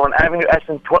Cohen Show on Avenue S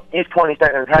and East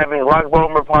 22nd is having a Lag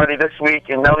Bomer party this week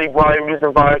in Nelly Bly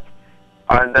Amusement Park,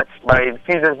 and that's by the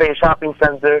Caesars Bay Shopping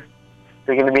Center.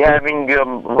 They're going to be having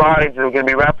rides. They're going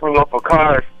to be raffling off a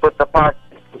car, split the pot.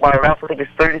 My raffle ticket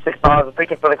is $36. The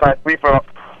ticket for the car is 3 for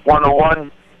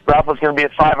 101. Raffle is going to be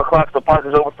at 5 o'clock. The park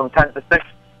is over from 10 to 6.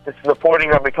 This is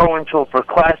supporting Rabbi Cohen Show for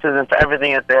classes and for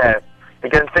everything that they have.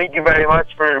 Again, thank you very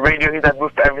much for Radio Hidab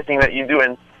Booth, for everything that you do,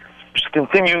 and just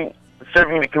continue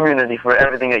serving the community for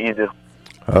everything that you do.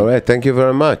 All right, thank you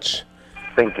very much.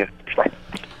 Thank you. Bye.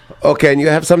 Okay, and you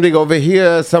have something over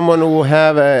here, someone who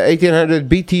have a 1800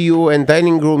 BTU and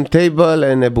dining room table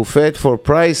and a buffet for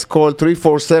price. Call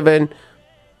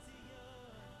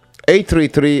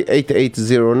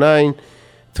 347-833-8809,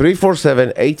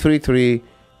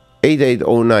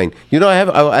 347-833-8809.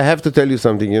 I have to tell you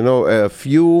something. A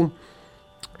few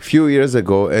years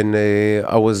ago, and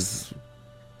I was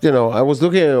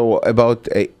looking about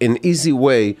an easy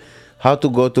way how to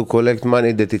go to collect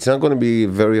money that it's not going to be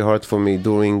very hard for me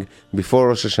before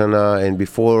Rosh Hashanah and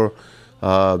before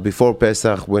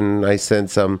Pesach, when I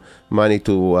send some money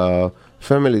to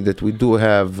family that we do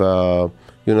have,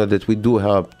 that we do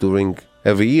help during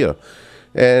every year.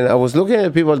 And I was looking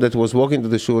at people that was walking to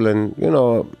the shul and,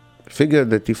 figured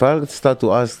that if I start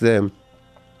to ask them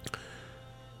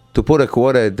to put a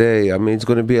quarter a day, I mean, it's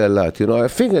going to be a lot. I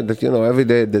figured that, every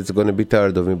day that's going to be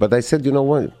tired of me. But I said,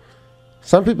 what?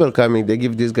 Some people coming, they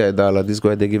give this guy $1, this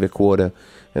guy, they give a quarter.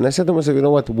 And I said to myself,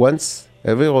 what? Once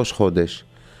every Rosh Chodesh,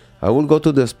 I will go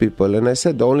to those people. And I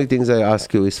said, the only things I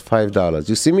ask you is $5.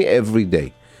 You see me every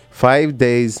day. 5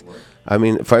 days,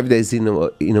 5 days in a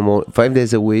 5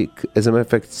 days a week. As a matter of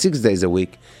fact, 6 days a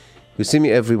week. You see me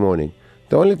every morning.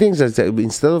 The only things is that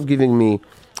instead of giving me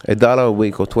 $1 a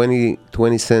week or 20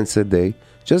 cents a day,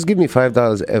 just give me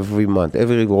 $5 every month,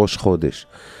 every Rosh Chodesh.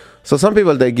 So some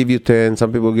people, they give you 10,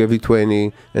 some people give you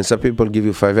 20, and some people give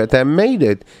you 5. And I made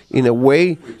it in a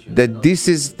way that this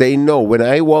is, they know, when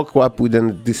I walk up with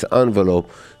this envelope,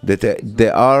 that they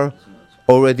are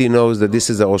already knows that this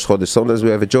is a Rosh Chodesh. Sometimes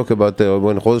we have a joke about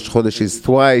when Rosh Chodesh is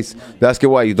twice, they ask you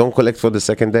why, you don't collect for the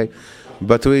second day.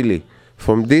 But really,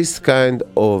 from this kind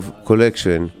of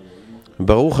collection,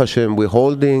 Baruch Hashem, we're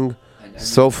holding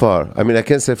so far, I mean, I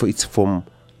can't say it's from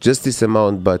just this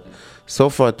amount, but so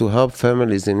far to help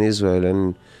families in Israel,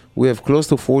 and we have close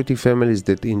to 40 families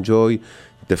that enjoy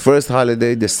the first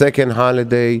holiday, the second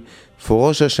holiday, for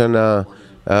Rosh Hashanah,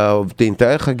 the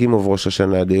entire Chagim of Rosh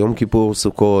Hashanah, the Yom Kippur,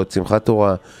 Sukkot, Simchat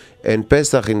Torah, and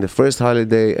Pesach in the first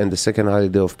holiday and the second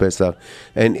holiday of Pesach.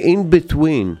 And in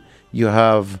between, you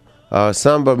have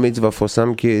some bar mitzvah for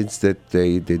some kids that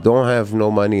they don't have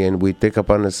no money, and we take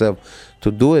upon ourselves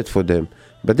to do it for them.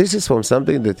 But this is from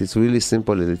something that is really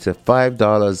simple. It's a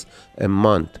 $5 a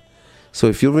month. So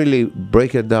if you really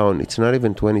break it down, it's not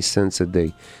even 20 cents a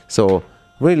day. So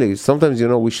really, sometimes,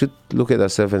 we should look at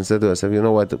ourselves and say to ourselves, you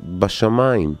know what,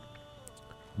 Bashamayim,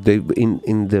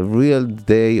 in the real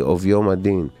day of Yom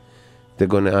Adin, they're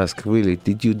going to ask, really,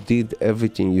 did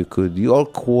everything you could? Your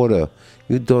quarter,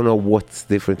 you don't know what's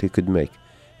different it could make.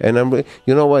 And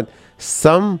you know what,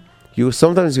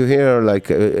 sometimes you hear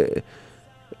like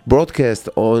broadcast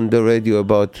on the radio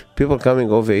about people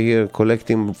coming over here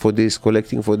collecting for this,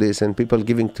 and people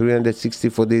giving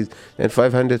 $360 for this, and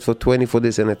 $500 for 20 for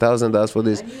this, and $1,000 for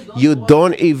this. You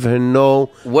don't even know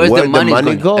where the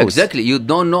money goes. Exactly, you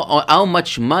don't know how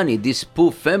much money these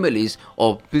poor families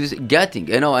are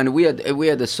getting. And we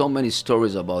had so many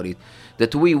stories about it.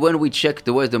 That when we checked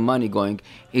where's the money going,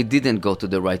 it didn't go to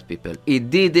the right people. It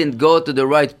didn't go to the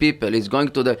right people. It's going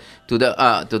to the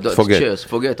chairs.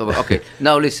 Forget. Okay,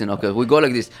 now listen. Okay, we go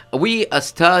like this. We are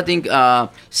starting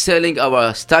selling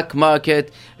our stock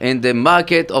market in the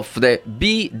market of the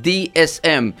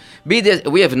BDSM. We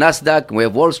have Nasdaq, we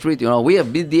have Wall Street. We have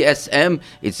BDSM.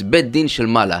 It's Bet Din Shel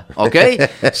Mala. Okay,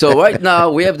 so right now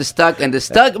we have the stock, and the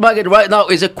stock market right now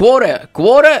is a quarter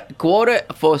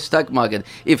for stock market.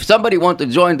 If somebody wants to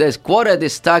join this quarter,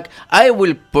 this stock, I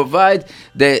will provide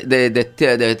the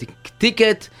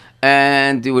ticket,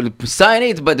 and you will sign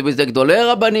it, but with the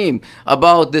Gdolei Rabbanim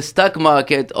about the stock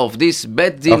market of this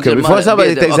Bet Din. Okay, before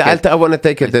somebody takes it, I want to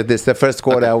take it. This the first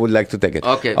quarter. I would like to take it.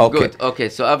 Okay, good. Okay,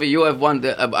 so Avi, you have one.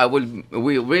 I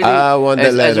really. I want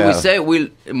the letter. As we say, we'll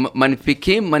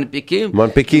manpikim,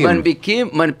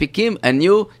 a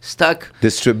new stock.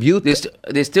 Distribute.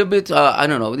 I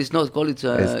don't know. It's not called it.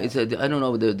 I don't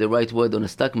know the right word on a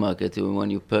stock market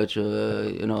when you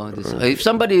purchase. If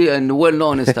somebody well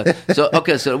known in stock. So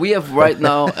we have right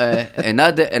now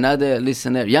another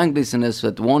listener, young listeners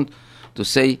that want to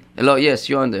say hello. Yes,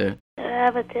 you're on there. I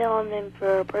have a tale name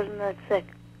for a person that's sick.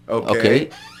 Okay.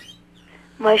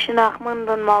 Moshe Nachman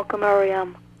ben Malka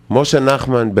Miriam. משה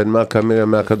נחמן בן מלכה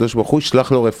מרים מהקדוש ברוך הוא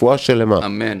ישלח לו רפואה שלמה.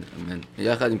 אמן, אמן.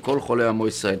 יחד עם כל חולי עמו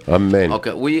ישראל. אמן.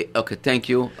 Okay, thank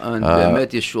you. And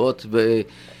באמת ישועות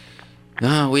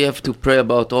we have to pray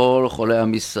about all חולי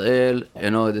עם ישראל.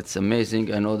 That's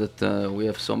amazing. I know that we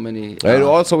have so many. And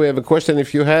also we have a question.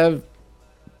 If you have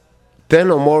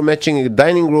 10 or more matching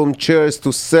dining room chairs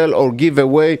to sell or give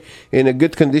away in a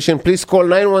good condition, please call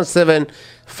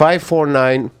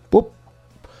 917-549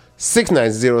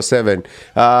 6907.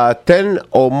 10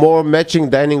 or more matching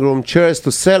dining room chairs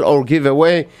to sell or give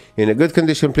away in a good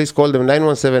condition, please call them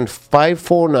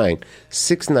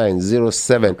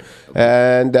 917-549-6907.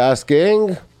 And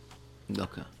asking...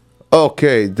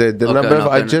 Okay, the number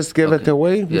I just gave it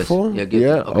away before? Yes,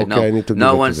 okay, now, I need to give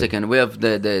now it 1 second. We have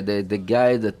the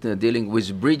guy that dealing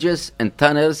with bridges and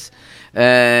tunnels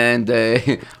and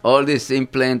all this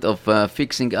implant of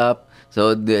fixing up.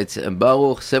 So it's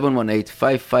Baruch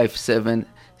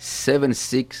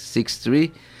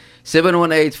 718-557-7663,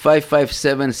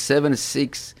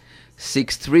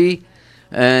 718-557-7663,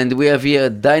 and we have here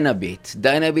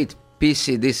Dynabit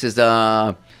PC. This is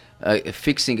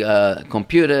fixing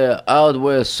computer,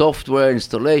 hardware, software,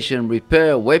 installation,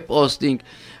 repair, web hosting,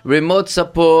 remote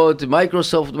support,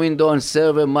 Microsoft Windows and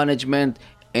server management,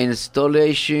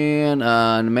 installation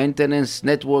and maintenance,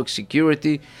 network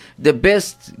security. The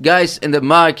best guys in the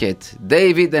market,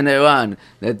 David and Iran,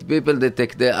 that people that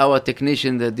our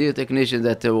technician, the dear technician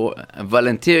that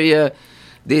volunteer here.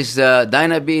 This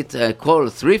Dynabit, call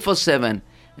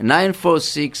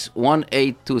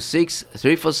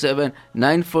 347-946-1826,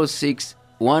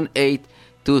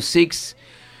 347-946-1826.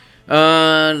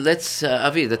 Let's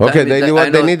Avi.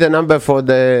 They need a number for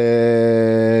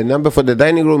the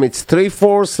dining room. It's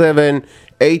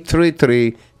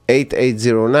 347-833-8255.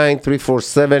 8809,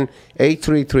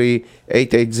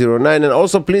 347-833-8809. And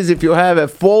also, please, if you have a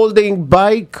folding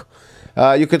bike,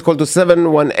 you could call to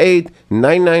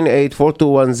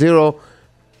 718-998-4210.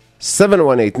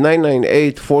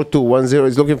 718-998-4210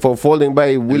 is looking for a folding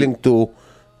bike, willing to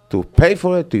pay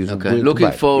for it.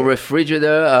 Looking for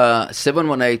refrigerator,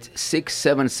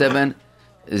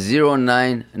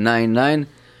 718-677-0999.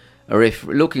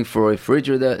 Looking for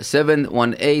refrigerator,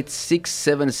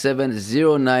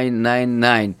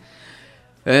 718-677-0999.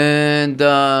 And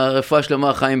רפואה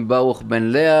שלמה, חיים ברוך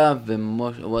בן לאה,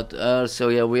 what else? So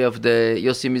yeah, we have the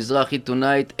Yossi Mizrahi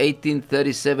tonight,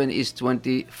 1837 East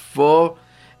 24,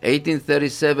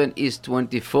 1837 East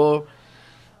 24,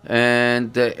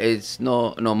 and it's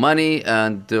no money,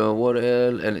 and what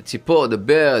else? And Tzipor, the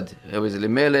bird, with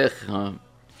Elimelech,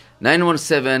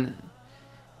 917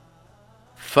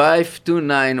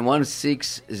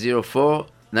 529-1604,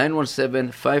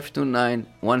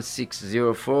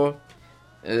 917-529-1604.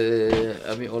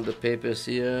 Have me all the papers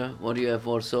here. What do you have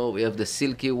also? We have the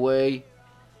Silky Way.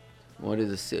 What is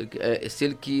the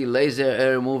Silky Laser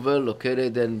Air Removal,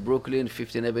 located in Brooklyn,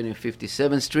 15th Avenue and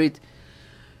 57th Street.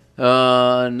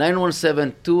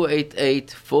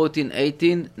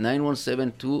 917-288-1418,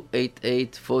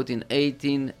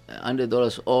 917-288-1418,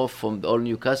 $100 off from all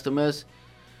new customers.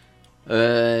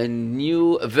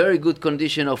 New, very good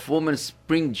condition of women's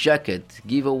spring jacket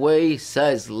giveaway,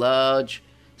 size large,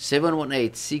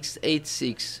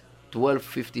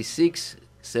 718-686-1256,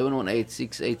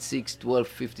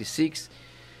 718-686-1256.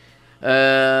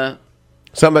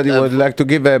 Somebody would like to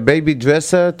give a baby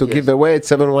dresser to give away at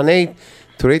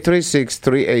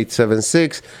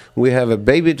 718-336-3876. We have a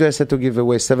baby dresser to give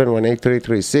away,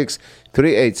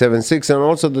 718-336-3876. And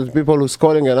also the people who's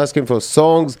calling and asking for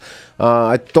songs,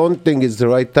 I don't think it's the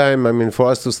right time. I mean, for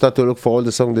us to start to look for all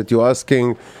the songs that you're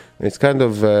asking, it's kind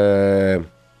of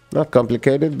not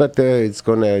complicated, but it's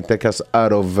going to take us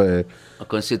out of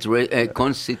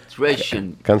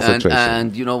concentration.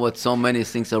 And you know what, so many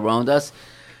things around us.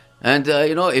 And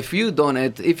if you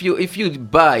donate, if you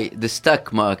buy the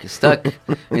stock in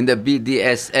the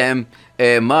BDSM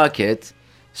market,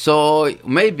 so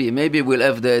maybe we'll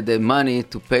have the money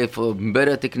to pay for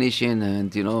better technician,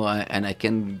 and and I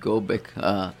can go back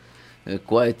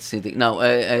quite sitting now.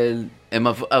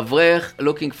 Avrech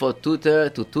looking for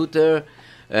tutor,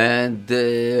 and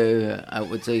I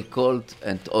would say call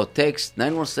or text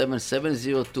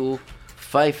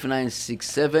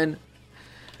 917-702-5967.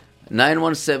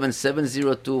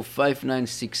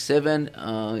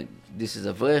 917-702-5967. This is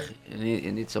Avrech.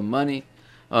 You need some money.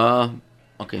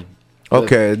 Okay.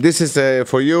 Okay, this is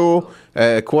for you.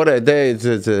 Quarter a day. It's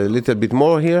a little bit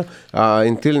more here.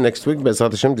 Until next week,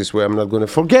 Be'ezrat Hashem. This way I'm not going to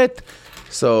forget.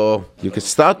 So you can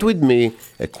start with me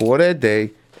a quarter a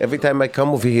day. Every time I come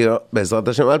over here, Be'ezrat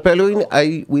Hashem,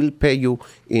 I will pay you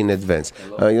in advance.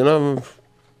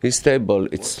 His table,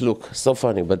 it's look so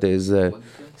funny, but there's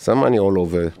some money all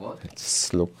over. It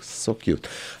looks so cute.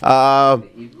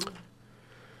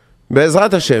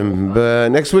 Be'ezrat Hashem,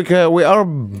 next week we are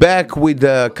back with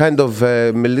kind of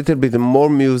a little bit more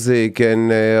music,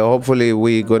 and hopefully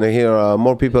we're going to hear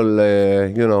more people,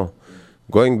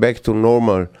 going back to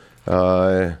normal.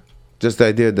 Just the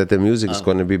idea that the music is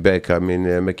going to be back,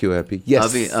 make you happy. Yes.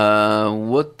 Avi,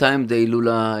 what time the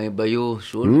Ilula by you?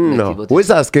 No. Who is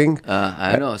asking?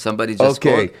 I know. Somebody just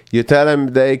called. Okay. You tell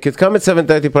them they could come at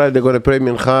 7:30, probably they're going to pray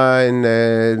Mincha, and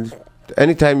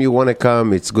anytime you want to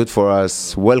come, it's good for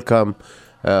us. Welcome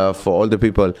for all the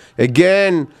people.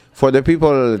 Again, for the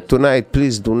people tonight,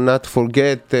 please do not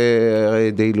forget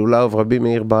the Ilula of Rabbi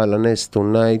Meir Baal HaNes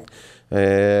tonight.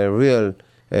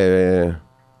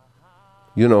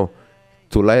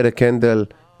 To light a candle,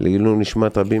 Le'ilu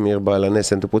Nishmat Rabbi Meir Baal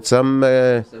HaNes, and to put some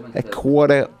a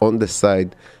quarter on the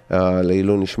side,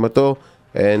 Le'ilu Nishmato,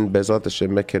 and Be'ezrat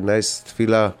Hashem make a nice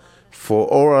tefillah for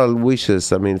oral wishes.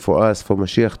 For us, for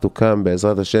Mashiach to come,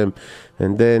 Be'ezrat Hashem,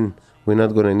 and then we're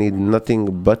not going to need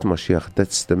nothing but Mashiach.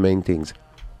 That's the main things.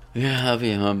 Yeah,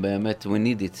 Avi, we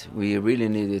need it. We really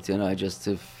need it. I just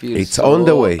feel it's on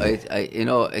the way.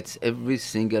 It's every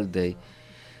single day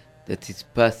that it's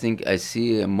passing. I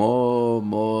see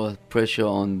more pressure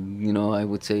on, I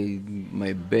would say,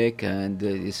 my back, and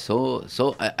it's so.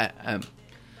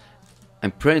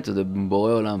 I'm praying to the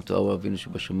Borei Olam, to our Avinu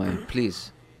Shebashamayim.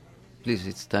 Please,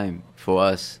 it's time for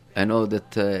us. I know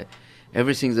that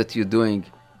everything that you're doing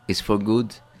is for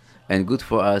good and good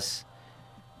for us,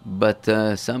 but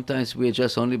sometimes we're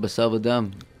just only basar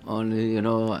v'dam,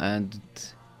 and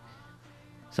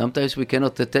sometimes we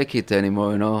cannot take it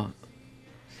anymore,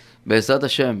 בעזרת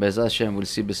השם, we'll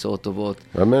see בשורות טובות.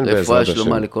 אמן, רפואה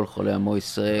שלמה לכל חולי עמו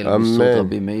ישראל, בזכות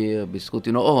רבי מאיר, בזכות,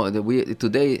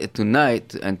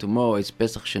 tonight and tomorrow is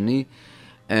פסח שני,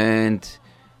 and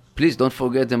please don't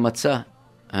forget the matzah,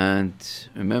 and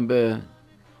remember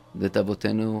that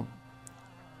אבותינו,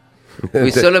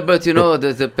 we celebrate,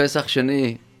 the פסח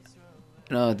שני,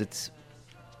 that's,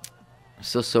 I'm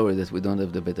so sorry that we don't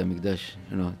have the Beit HaMikdash.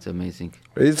 It's amazing.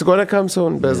 It's gonna come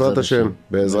soon, Be'ezrat Hashem.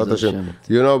 Be'ezrat Hashem.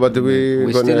 But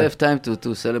we still have time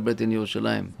to celebrate in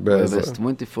Yerushalayim. We have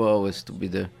 24 hours to be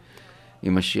there.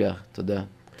 עם Mashiach. תודה.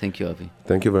 Thank you, Avi.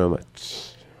 Thank you very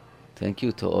much. Thank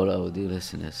you to all our dear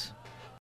listeners.